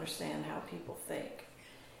want to understand how people think.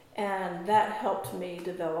 And that helped me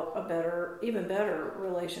develop even better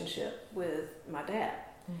relationship with my dad.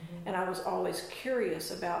 And I was always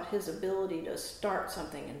curious about his ability to start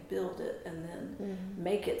something and build it and then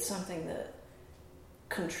make it something that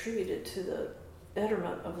contributed to the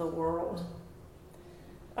betterment of the world.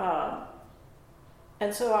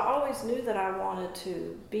 And so I always knew that I wanted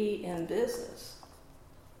to be in business.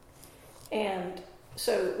 And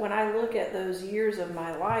so when I look at those years of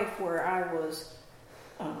my life where I was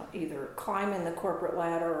either climbing the corporate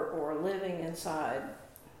ladder or living inside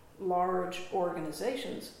large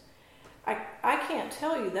organizations, I can't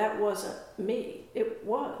tell you that wasn't me. It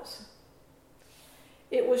was.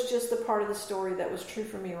 It was just the part of the story that was true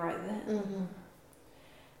for me right then.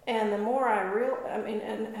 And the more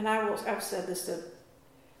I've said this to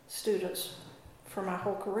students for my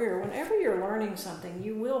whole career, whenever you're learning something,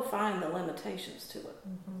 you will find the limitations to it.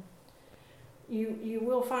 You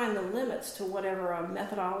will find the limits to whatever a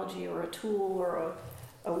methodology or a tool or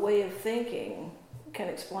a way of thinking can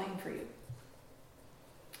explain for you.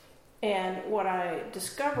 And what I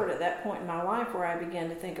discovered at that point in my life where I began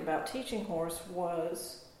to think about Teaching Horse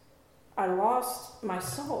was I lost my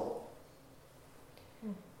soul.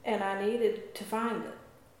 And I needed to find it.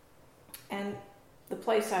 And the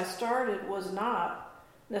place I started was not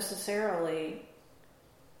necessarily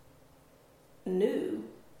new.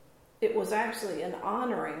 It was actually an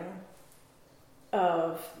honoring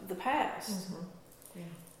of the past.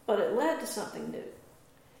 But it led to something new.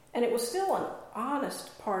 And it was still an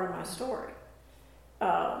honest part of my story.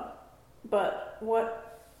 But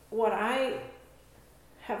what I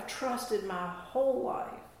have trusted my whole life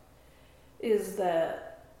is that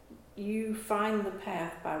you find the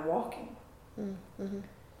path by walking.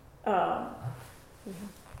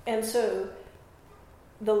 And so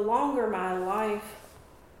the longer my life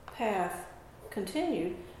path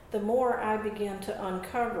continued, the more I began to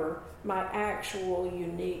uncover my actual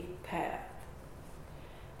unique path.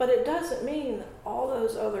 But it doesn't mean that all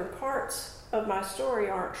those other parts of my story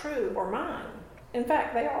aren't true or mine. In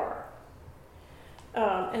fact, they are.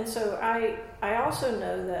 And so I also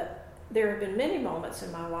know that there have been many moments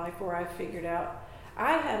in my life where I figured out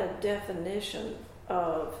I had a definition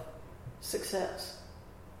of success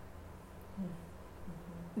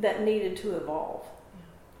that needed to evolve.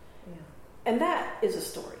 Yeah. And that is a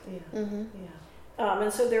story. Yeah. Mm-hmm. Yeah.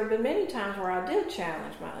 And so there have been many times where I did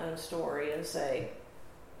challenge my own story and say,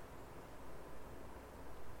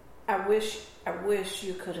 I wish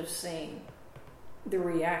you could have seen the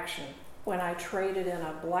reaction when I traded in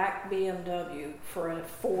a black BMW for a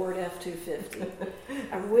Ford F-250.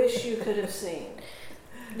 I wish you could have seen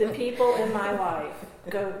the people in my life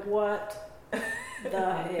go, what the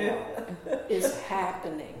hell is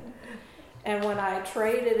happening? And when I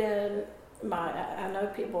traded in I know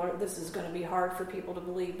this is going to be hard for people to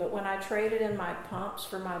believe, but when I traded in my pumps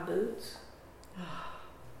for my boots,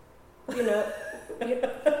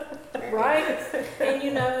 right?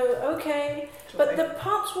 And okay, but the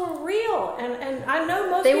pumps were real, and I know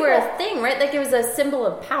most They people... were a thing, right? Like it was a symbol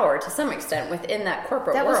of power to some extent within that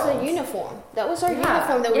corporate world. That was the uniform. That was our Yeah.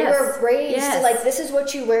 uniform that we Yes. were raised Yes. like, this is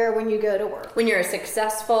what you wear when you go to work. When you're a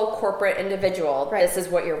successful corporate individual, Right. this is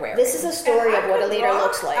what you're wearing. This is a story And of I what a could leader rock-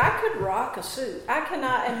 looks like. I could rock a suit. I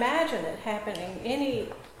cannot imagine it happening any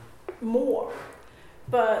more,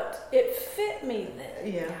 but it fit me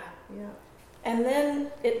then. Yeah. Yeah. And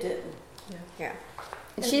then it didn't. Yeah.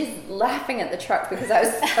 And she's laughing at the truck because I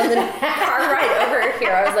was on the car ride over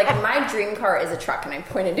here. I was like, my dream car is a truck, and I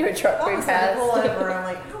pointed to a truck All we of a sudden, passed. pull over. I'm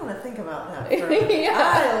like, I want to think about that. For Yeah.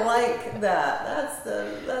 I like that.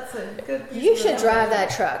 That's a good. piece You of should drive that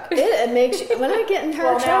truck. It makes you, when I get in her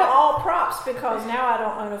Well, now truck. all props, because now I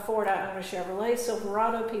don't own a Ford, I own a Chevrolet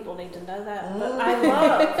Silverado. People need to know that. But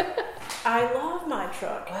I love my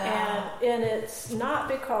truck, and it's not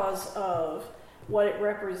because of what it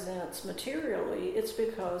represents materially. It's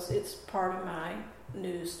because it's part of my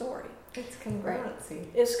new story. It's congruency.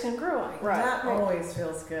 It's congruent, And that always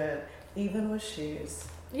feels good, even with shoes.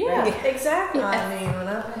 Yeah, exactly. I mean, when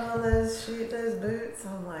I put on those boots,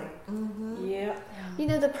 I'm like, mm-hmm. Yeah.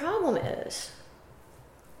 The problem is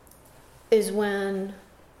when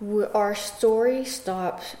our story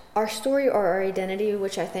stops, our story or our identity,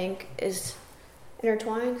 which I think is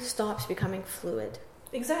intertwined, stops becoming fluid.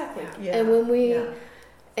 Exactly. Yeah.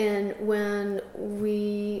 And when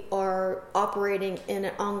we are operating in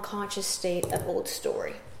an unconscious state of old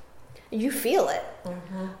story, you feel it.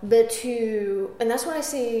 Mm-hmm. But and that's what I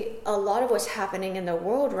see a lot of what's happening in the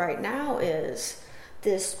world right now is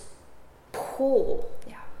this pull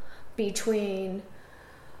between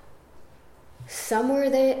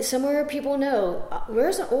somewhere people know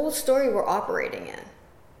where's an old story we're operating in.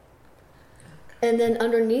 And then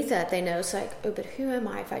underneath that, they know it's like, oh, but who am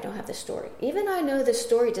I if I don't have this story? Even I know this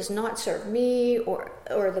story does not serve me or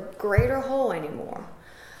the greater whole anymore.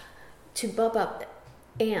 To bump up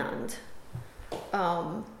and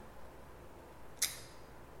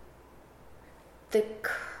the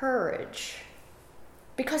courage,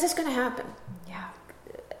 because it's going to happen. Yeah.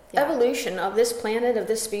 Evolution of this planet, of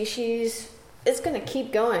this species, it's going to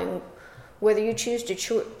keep going, whether you choose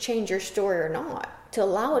to change your story or not. To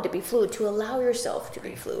allow it to be fluid, to allow yourself to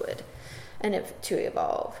be fluid, and to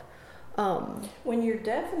evolve. When your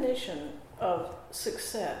definition of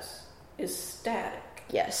success is static,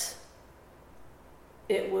 Yes.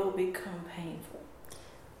 it will become painful.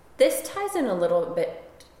 This ties in a little bit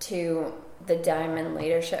to the diamond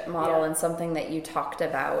leadership model and something that you talked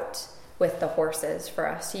about with the horses for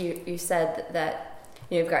us. You said that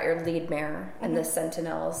you've got your lead mare and the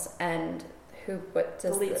sentinels, and what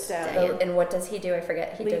does The lead stallion. and what does he do? I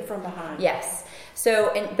forget. He Lead did from behind. Yes.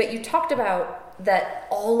 So, but you talked about that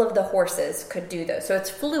all of the horses could do those. So it's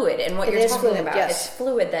fluid, and what It you're is talking fluid, about, yes. it's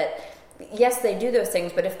fluid. That yes, they do those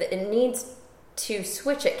things, but if it needs to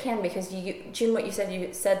switch, it can, because June, what you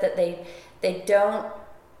said that they don't.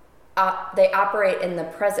 They operate in the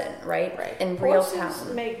present, right? Right. In real Horses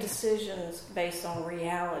time. make decisions based on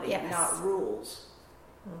reality, Yes. not rules.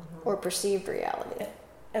 Or perceived reality.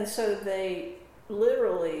 And so they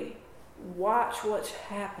literally watch what's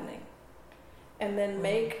happening and then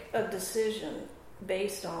make a decision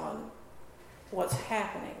based on what's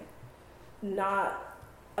happening, not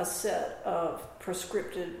a set of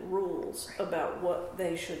prescripted rules about what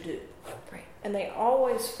they should do. Right. And they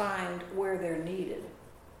always find where they're needed.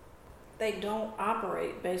 They don't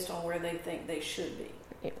operate based on where they think they should be.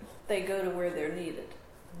 Yeah. They go to where they're needed.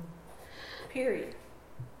 Period.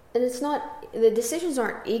 And it's not, the decisions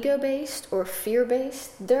aren't ego-based or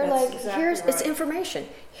fear-based. They're That's like, exactly it's right. information.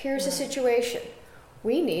 Here's a situation.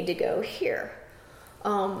 We need to go here.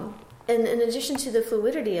 And in addition to the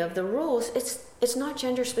fluidity of the rules, it's not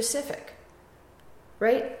gender specific,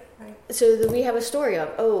 right? Right. So that we have a story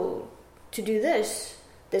of, to do this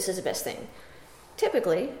is the best thing.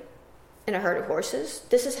 Typically, in a herd of horses,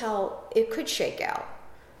 this is how it could shake out.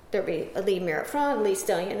 There'd be a lead mare up front, lead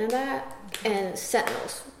stallion in that, and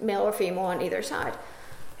sentinels, male or female on either side.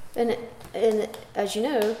 And as you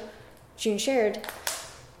know, June shared,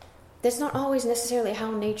 that's not always necessarily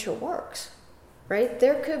how nature works, right?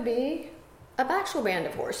 There could be a bachelor band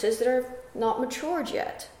of horses that are not matured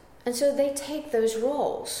yet. And so they take those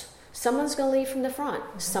roles. Someone's going to lead from the front.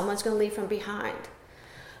 Someone's going to lead from behind.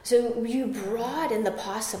 So you broaden the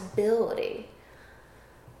possibility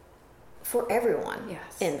for everyone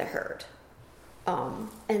in the herd. And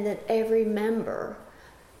that every member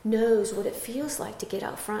knows what it feels like to get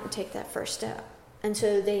out front and take that first step. And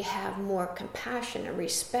so they have more compassion and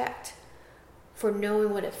respect for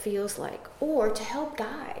knowing what it feels like, or to help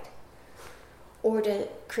guide, or to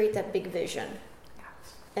create that big vision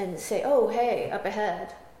and say, hey, up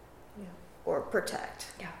ahead, or protect.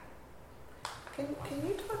 Can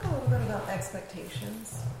you talk a little bit about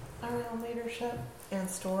expectations around leadership and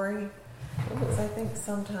story? Because I think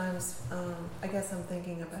sometimes, I guess I'm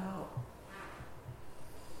thinking about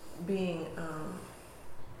being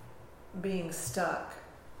stuck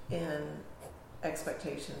in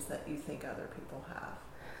expectations that you think other people have.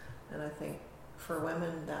 And I think for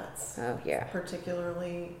women that's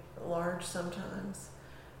particularly large sometimes.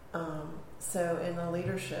 So in the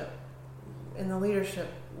leadership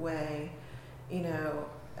way,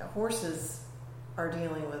 horses are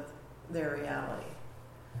dealing with their reality.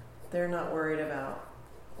 They're not worried about,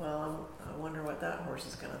 I wonder what that horse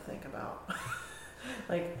is going to think about.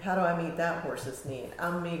 Like, how do I meet that horse's need?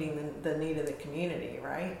 I'm meeting the need of the community,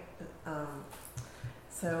 right?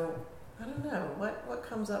 So, I don't know. What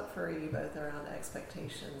comes up for you both around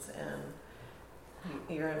expectations and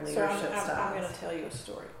your own leadership styles? I'm going to tell you a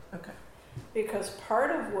story. Okay. Because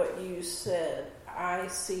part of what you said, I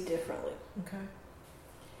see differently. Okay.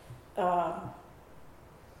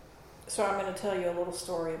 So I'm going to tell you a little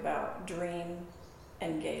story about Dream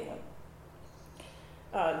and Galen.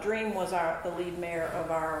 Dream was the lead mare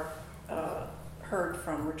of our herd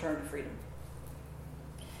from Return to Freedom.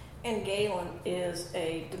 And Galen is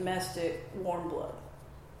a domestic warm blood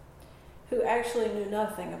who actually knew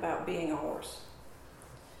nothing about being a horse.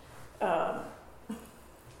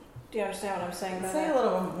 Do you understand what I'm saying about Say that? a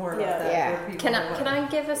little more about that. Yeah. For people Can I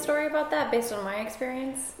give a story about that based on my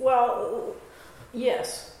experience? Well,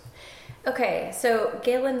 yes. Okay, so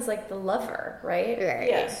Galen's like the lover, right?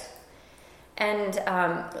 Yes. And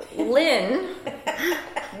Lynn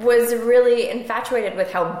was really infatuated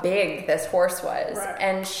with how big this horse was. Right.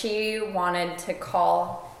 And she wanted to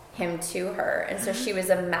call him to her. And so she was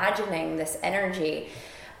imagining this energy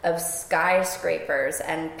of skyscrapers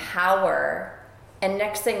and power. And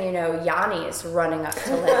next thing you know, Yanni's running up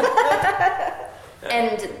to Lynn.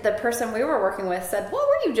 And the person we were working with said, "What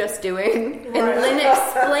were you just doing?" And Lynn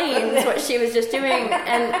explains what she was just doing.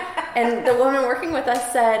 And the woman working with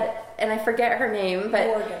us said, and I forget her name,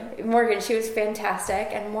 but Morgan, she was fantastic.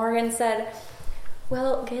 And Morgan said,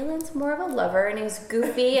 "Well, Galen's more of a lover, and he's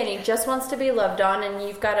goofy, and he just wants to be loved on, and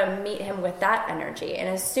you've got to meet him with that energy." And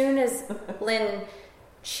as soon as Lynn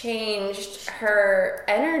changed her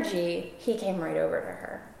energy, he came right over to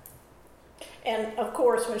her. And of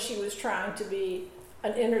course, when she was trying to be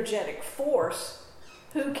an energetic force,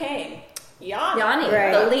 who came? Yanni,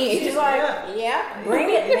 the lead. She's like, bring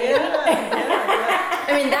it.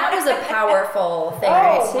 I mean, that was a powerful thing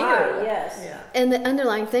too. Yes. Yeah. And the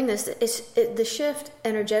underlying thing is the shift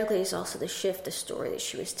energetically is also the shift, the story that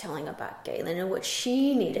she was telling about Galen and what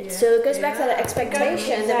she needed. Yeah. So it goes back to that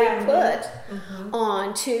expectation that we put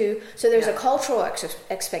on to. So there's a cultural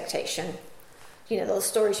expectation, those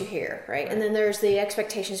stories you hear, right? And then there's the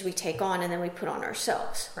expectations we take on and then we put on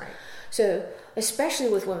ourselves. Right. So especially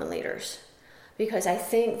with women leaders, because I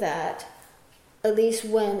think that at least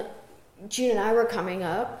when June and I were coming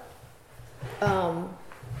up,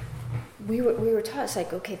 we were taught, it's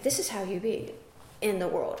like, okay, this is how you be in the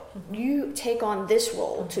world. You take on this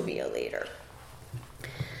role to be a leader.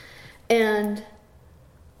 And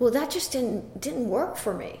well, that just didn't work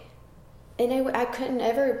for me. And I couldn't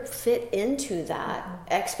ever fit into that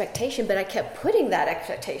expectation, but I kept putting that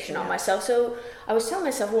expectation on myself. So I was telling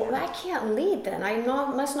myself, well, I can't lead then. I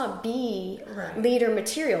must not be leader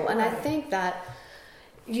material. And I think that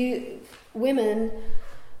women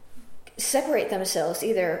separate themselves.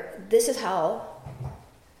 Either this is how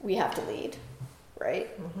we have to lead, right?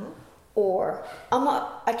 Or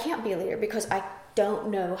I can't be a leader because I don't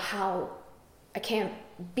know how I can't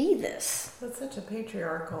be this. That's such a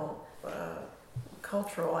patriarchal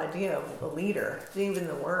cultural idea of a leader, even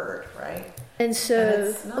the word, right? And so, and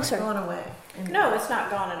it's not gone away. No, it's not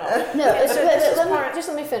gone at all. No,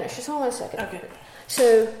 let me finish. Just hold on a second. Okay.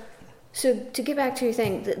 So to get back to your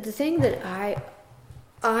thing, the thing that I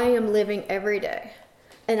am living every day,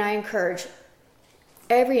 and I encourage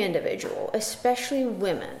every individual, especially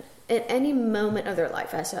women, at any moment of their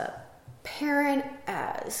life, as a parent,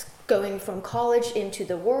 as going from college into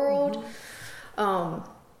the world,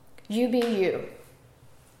 you be you.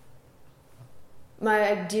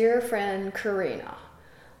 My dear friend Karina,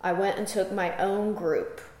 I went and took my own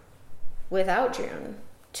group without June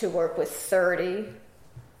to work with 30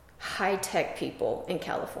 high-tech people in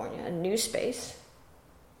California, a new space.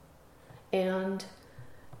 And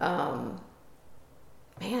man,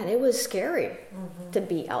 it was scary to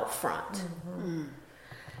be out front.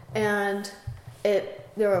 And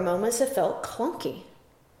there were moments that felt clunky.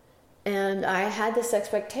 And I had this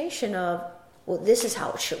expectation of, well, this is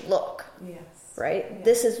how it should look. Yes. Right? Yeah.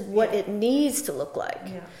 This is what it needs to look like.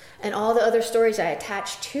 Yeah. And all the other stories I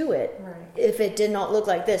attached to it, Right. if it did not look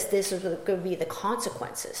like this is going to be the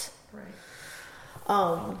consequences. Right.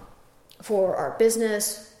 For our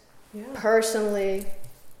business, personally.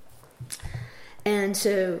 And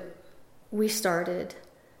so we started,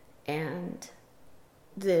 and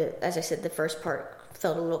as I said, the first part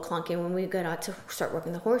felt a little clunky. When we got out to start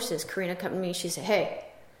working the horses, Karina came to me, she said, "Hey,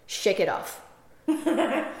 shake it off."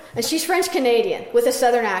 And she's French Canadian with a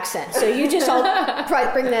southern accent, so you just all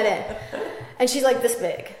probably bring that in. And she's like this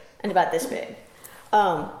big and about this big.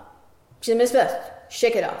 She said, "Miss Beth,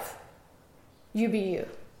 shake it off. You be you."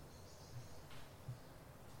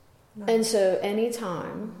 No. And so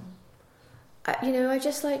anytime,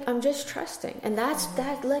 I'm just trusting, and that's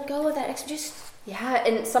that. Let go of that. Yeah,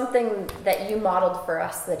 and something that you modeled for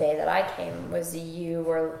us the day that I came was you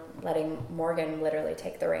were letting Morgan literally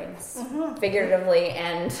take the reins, figuratively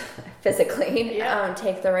and physically,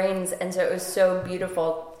 take the reins. And so it was so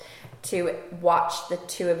beautiful to watch the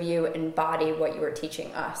two of you embody what you were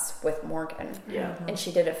teaching us with Morgan. Yeah. And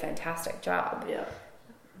she did a fantastic job. Yeah.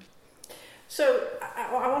 So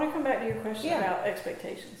I want to come back to your question about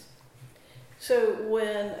expectations. So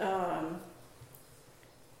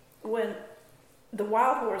when the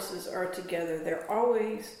wild horses are together, they're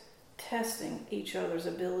always testing each other's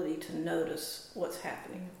ability to notice what's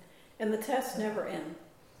happening. And the tests never end.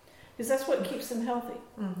 Because that's what keeps them healthy.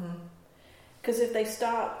 Because if they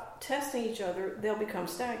stop testing each other, they'll become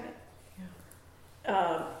stagnant.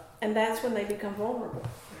 And that's when they become vulnerable.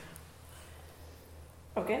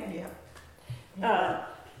 Okay? Yeah.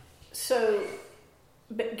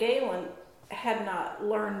 But Galen had not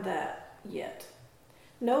learned that yet.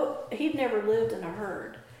 No, he'd never lived in a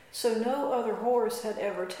herd, so no other horse had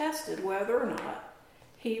ever tested whether or not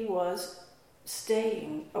he was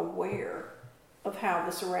staying aware of how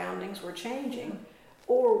the surroundings were changing,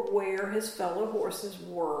 or where his fellow horses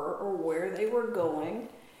were, or where they were going.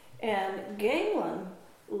 And Galen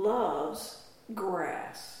loves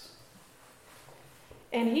grass.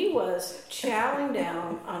 And he was chowing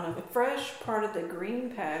down on a fresh part of the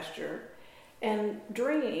green pasture, and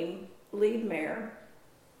Dream, lead mare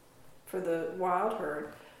for the wild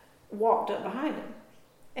herd, walked up behind him,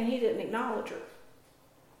 and he didn't acknowledge her.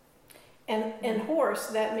 And horse,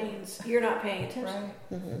 that means you're not paying attention.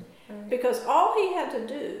 Right. Because all he had to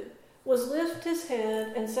do was lift his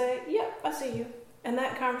head and say, "Yep, I see you." And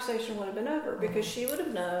that conversation would have been over, because she would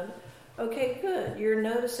have known, okay, good, you're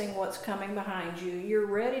noticing what's coming behind you. You're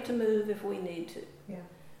ready to move if we need to. Yeah.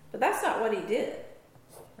 But that's not what he did.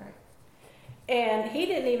 Right. And he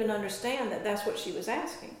didn't even understand that that's what she was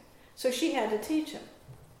asking. So she had to teach him.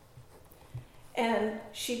 And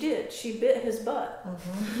she did. She bit his butt.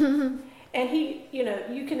 And he,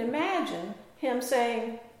 you can imagine him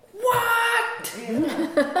saying, "What?"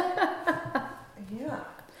 Yeah.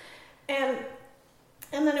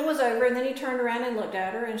 And then it was over, and then he turned around and looked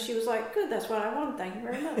at her, and she was like, "Good, that's what I wanted. Thank you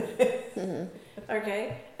very much."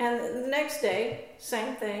 Okay. And the next day,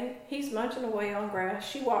 same thing. He's munching away on grass.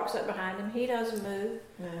 She walks up behind him. He doesn't move.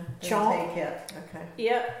 No, Chomp. take it. Okay.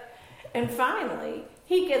 Yep. And finally,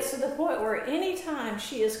 he gets to the point where anytime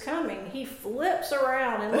she is coming, he flips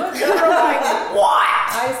around and looks at her like, "What?"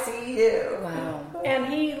 I see you. Wow. And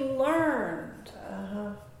he learned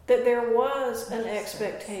that there was an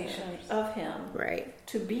expectation of him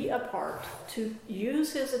to be a part, to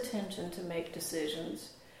use his attention to make decisions,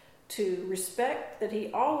 to respect that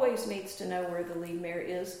he always needs to know where the lead mare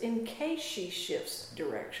is in case she shifts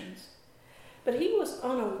directions. But he was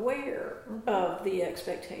unaware of the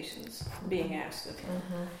expectations being asked of him.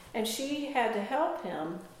 And she had to help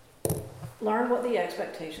him learn what the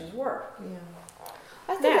expectations were. Yeah.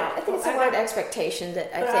 I think it's a word expectation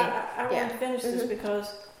that I think. I want to finish this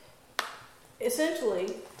because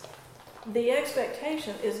essentially the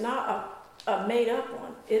expectation is not a made up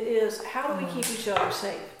one. It is, how do we keep each other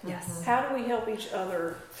safe? Yes. How do we help each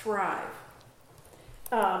other thrive?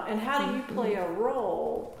 And how do you play a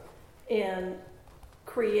role in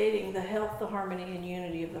creating the health, the harmony, and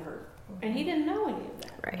unity of the herd? And he didn't know any of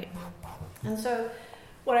that. Right. And so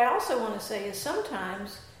what I also want to say is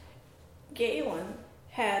sometimes Galen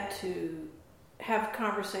had to have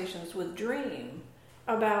conversations with Dream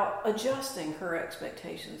about adjusting her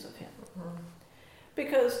expectations of him.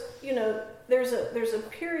 Because, there's a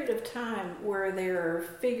period of time where they're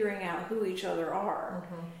figuring out who each other are.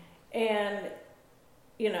 And,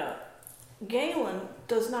 Galen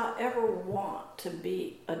does not ever want to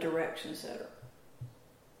be a direction setter.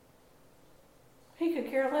 He could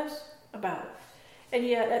care less about it. And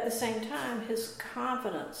yet, at the same time, his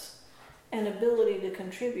confidence and ability to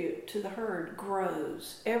contribute to the herd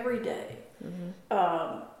grows every day.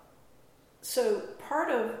 So part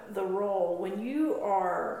of the role, when you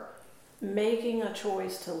are making a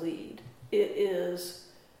choice to lead, it is,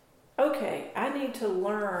 okay, I need to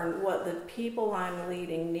learn what the people I'm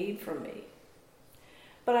leading need from me.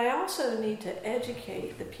 But I also need to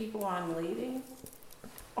educate the people I'm leading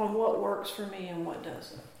on what works for me and what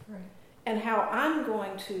doesn't. Right. And how I'm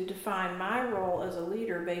going to define my role as a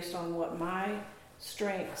leader based on what my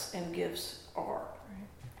strengths and gifts are. Right.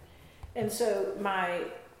 And so my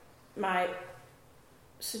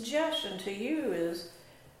suggestion to you is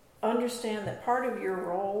understand that part of your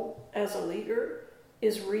role as a leader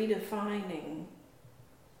is redefining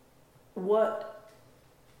what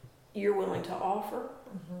you're willing to offer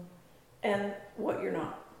and what you're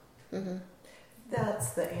not.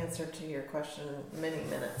 That's the answer to your question many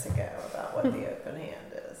minutes ago about what the open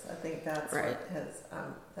hand is. I think that's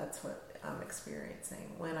that's what I'm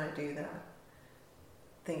experiencing. When I do that,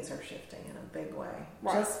 things are shifting in a big way,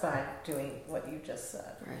 just by doing what you just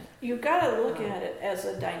said. Right. You've got to look at it as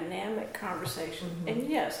a dynamic conversation. And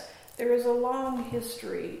yes, there is a long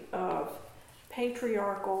history of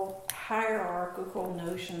patriarchal, hierarchical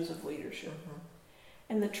notions of leadership.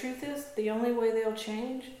 And the truth is, the only way they'll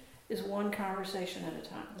change is one conversation at a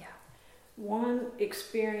time. Yeah. One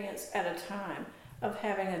experience at a time of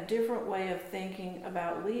having a different way of thinking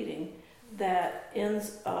about leading that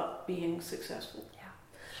ends up being successful.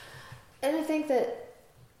 And I think that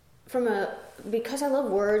because I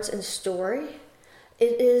love words and story,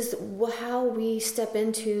 it is how we step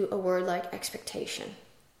into a word like expectation.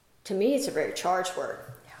 To me, it's a very charged word.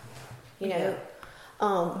 But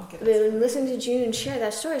listening to June share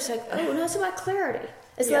that story, it's like, oh no, it's about clarity.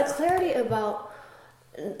 It's about clarity about,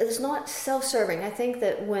 it's not self-serving. I think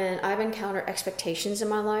that when I've encountered expectations in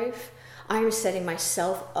my life, I'm setting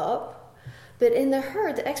myself up. But in the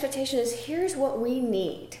herd, the expectation is, here's what we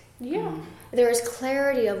need. Yeah. There is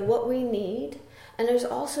clarity of what we need, and there's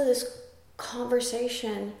also this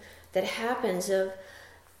conversation that happens of,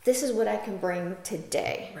 this is what I can bring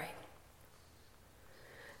today. Right.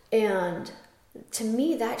 And to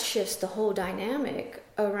me, that shifts the whole dynamic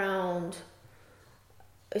around,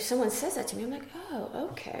 if someone says that to me, I'm like, oh,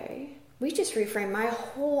 okay. We just reframe my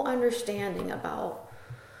whole understanding about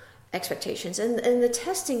expectations and the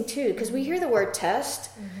testing too, because we hear the word test,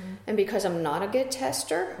 and because I'm not a good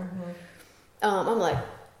tester, I'm like,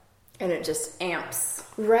 and it just amps.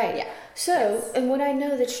 Right. Yeah. So, and what I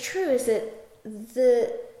know that's true is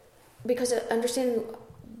that because of understanding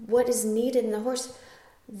what is needed in the horse,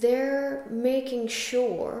 they're making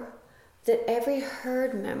sure that every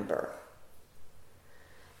herd member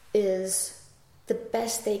is the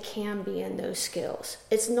best they can be in those skills.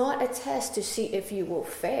 It's not a test to see if you will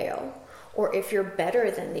fail or if you're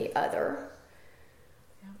better than the other.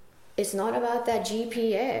 It's not about that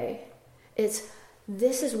GPA. It's,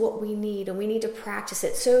 this is what we need, and we need to practice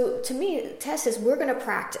it. So to me, test is, we're going to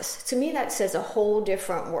practice. To me, that says a whole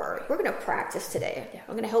different word. We're going to practice today.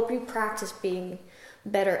 I'm going to help you practice being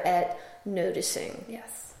better at noticing.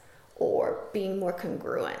 Yes. Or being more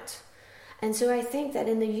congruent. And so I think that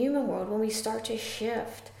in the human world, when we start to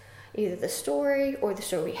shift either the story or the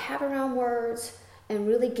story we have around words and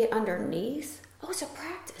really get underneath, it's a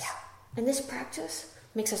practice. Yeah. And this practice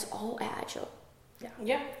makes us all agile.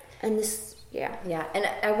 Yeah. And this, Yeah, and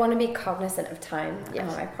I want to be cognizant of time.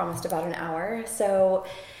 Yes. I promised about an hour. So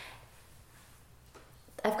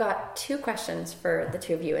I've got 2 questions for the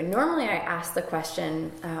 2 of you. And normally I ask the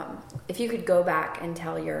question, if you could go back and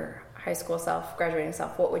tell your high school self, graduating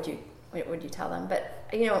self, what would you tell them? But,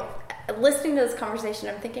 listening to this conversation,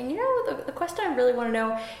 I'm thinking, the question I really want to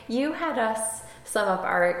know, you had us sum up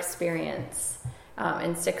our experience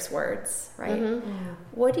in 6 words, right? Mm-hmm. Yeah.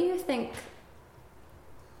 What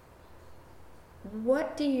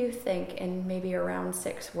do you think in maybe around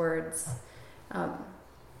 6 words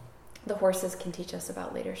the horses can teach us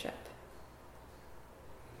about leadership?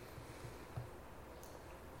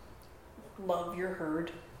 Love your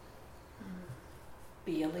herd.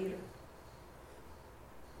 Be a leader.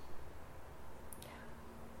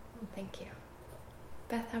 Thank you.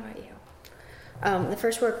 Beth, how about you? The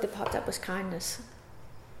first word that popped up was kindness.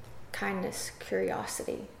 Kindness,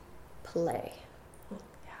 curiosity, play.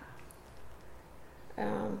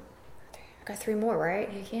 I got 3 more,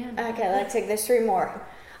 right? You can. Okay, let's take this 3 more.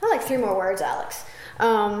 I like 3 more words, Alex.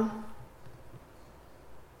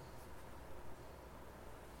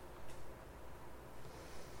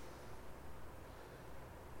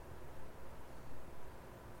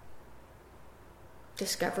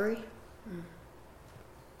 Discovery.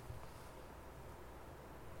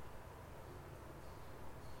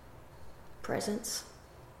 Presence.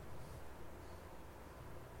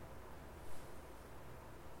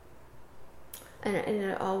 And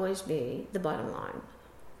it'll always be the bottom line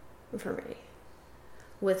for me.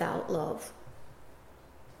 Without love,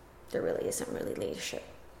 there really isn't really leadership.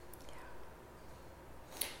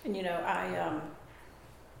 And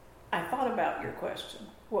I thought about your question.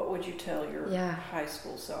 What would you tell your high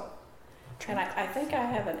school self? And I think I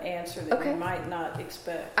have an answer that you might not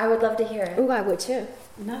expect. I would love to hear it. Oh, I would too.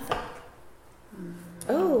 Nothing.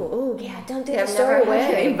 Oh, yeah, don't do I've the story never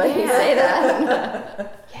had away. anybody say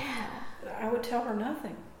that. Yeah. I would tell her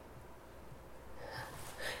nothing.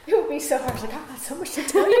 It would be so hard. Like, I've got so much to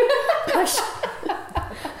tell you. Gosh.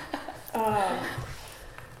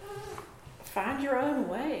 Find your own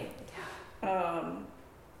way.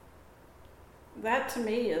 That to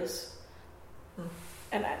me is,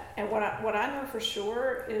 and what I know for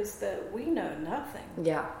sure is that we know nothing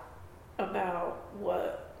about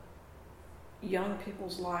what young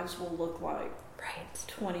people's lives will look like. Right.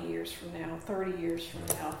 20 years from now, 30 years from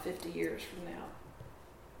now, 50 years from now.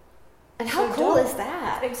 And how cool is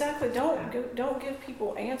that? Exactly. Don't give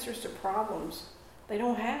people answers to problems they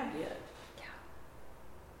don't have yet. Yeah.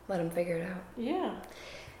 Let them figure it out. Yeah.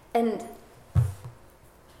 And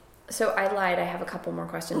so I lied. I have a couple more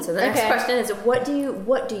questions. So the next question is, what do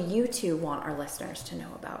you 2 want our listeners to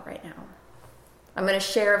know about right now? I'm going to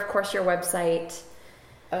share, of course, your website.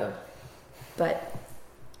 Oh. But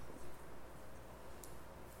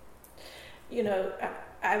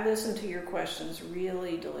I listen to your questions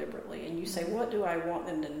really deliberately, and you say, what do I want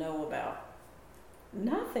them to know about?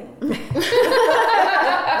 Nothing.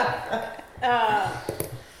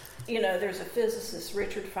 There's a physicist,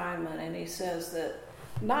 Richard Feynman, and he says that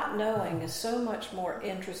not knowing is so much more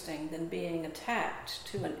interesting than being attached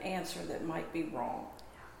to an answer that might be wrong.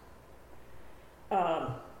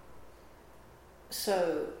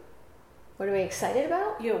 So what are we excited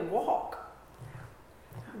about? You walk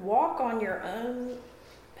on your own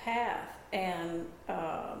path, and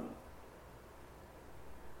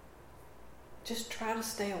just try to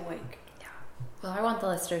stay awake. Yeah. Well, I want the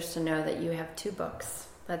listeners to know that you have 2 books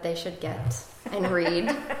that they should get and read.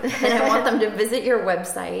 And I want them to visit your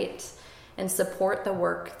website and support the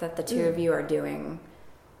work that the 2 of you are doing.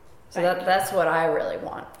 So that's what I really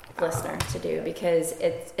want listeners to do, because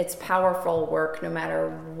it's powerful work no matter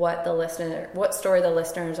what story the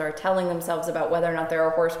listeners are telling themselves about whether or not they're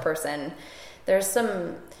a horse person. There's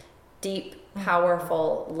some deep,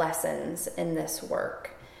 powerful lessons in this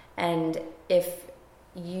work. And if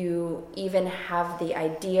you even have the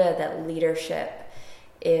idea that leadership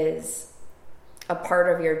is a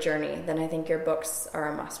part of your journey, then I think your books are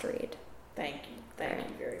a must read. Thank you. Thank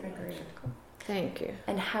you very much. Thank you.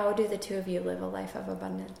 And how do the 2 of you live a life of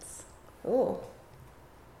abundance? Oh.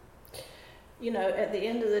 At the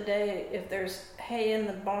end of the day, if there's hay in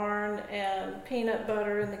the barn and peanut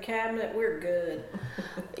butter in the cabinet, we're good.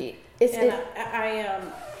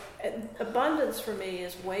 Abundance for me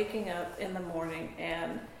is waking up in the morning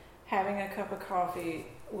and having a cup of coffee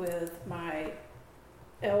with my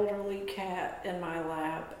elderly cat in my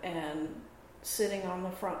lap and sitting on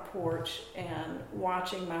the front porch and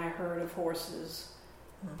watching my herd of horses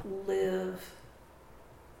live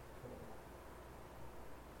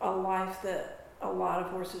a life that a lot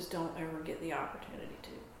of horses don't ever get the opportunity to.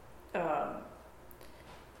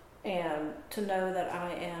 And to know that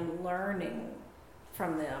I am learning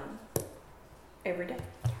from them every day.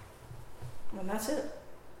 And that's it.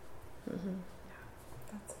 Mm-hmm.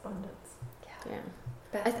 That's abundance. Yeah.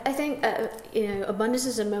 I think abundance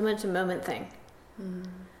is a moment-to-moment thing.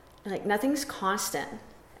 Like, nothing's constant,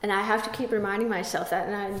 and I have to keep reminding myself that.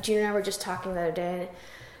 And June and I were just talking the other day,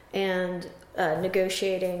 and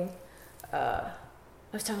negotiating. I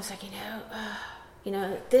was almost like,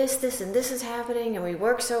 this, and this is happening, and we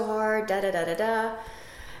work so hard, da-da-da-da-da,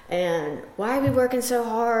 and why are we working so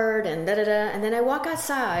hard, and da-da-da, and then I walk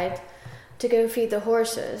outside to go feed the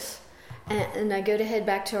horses, and I go to head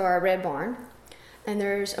back to our red barn, and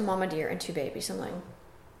there's a mama deer and 2 babies. I'm like,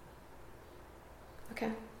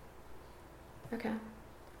 okay.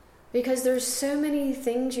 Because there's so many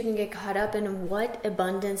things you can get caught up in what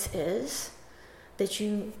abundance is that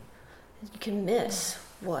you can miss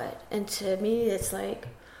what. And to me, it's like,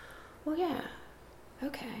 well, yeah,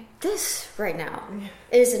 okay. This right now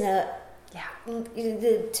isn't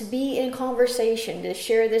to be in conversation, to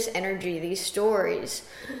share this energy, these stories.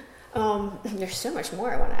 There's so much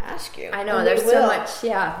more I want to ask you. I know, there's so much,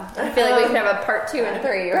 I feel like we could have a part 2 and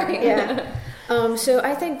 3, right? Yeah. So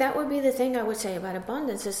I think that would be the thing I would say about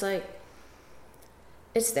abundance. It's like,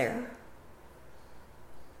 it's there.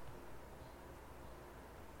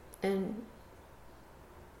 And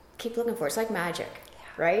keep looking for it. It's like magic,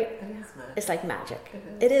 right? It is magic. It's like magic.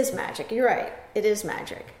 It is magic. You're right. It is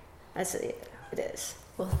magic. That's it. It is.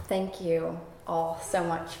 Well, thank you all so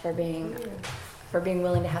much for being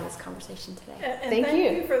willing to have this conversation today. And thank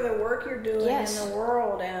you for the work you're doing Yes. in the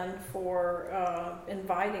world, and for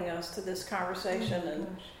inviting us to this conversation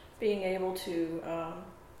and being able to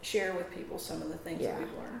share with people some of the things that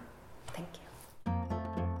we've learned. Thank you.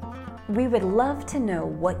 We would love to know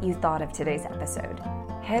what you thought of today's episode.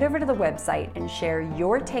 Head over to the website and share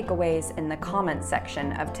your takeaways in the comments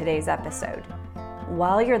section of today's episode.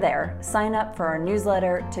 While you're there, sign up for our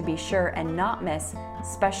newsletter to be sure and not miss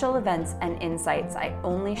special events and insights I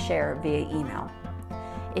only share via email.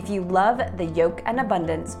 If you love the Yoke and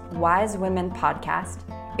Abundance Wise Women podcast,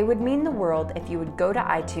 it would mean the world if you would go to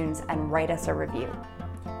iTunes and write us a review.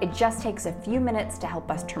 It just takes a few minutes to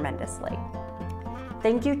help us tremendously.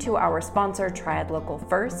 Thank you to our sponsor, Triad Local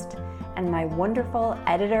First, and my wonderful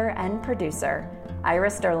editor and producer, Ira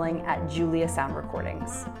Sterling at Julia Sound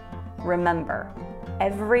Recordings. Remember,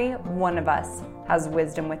 every one of us has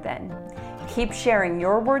wisdom within. Keep sharing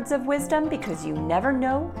your words of wisdom because you never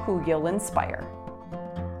know who you'll inspire.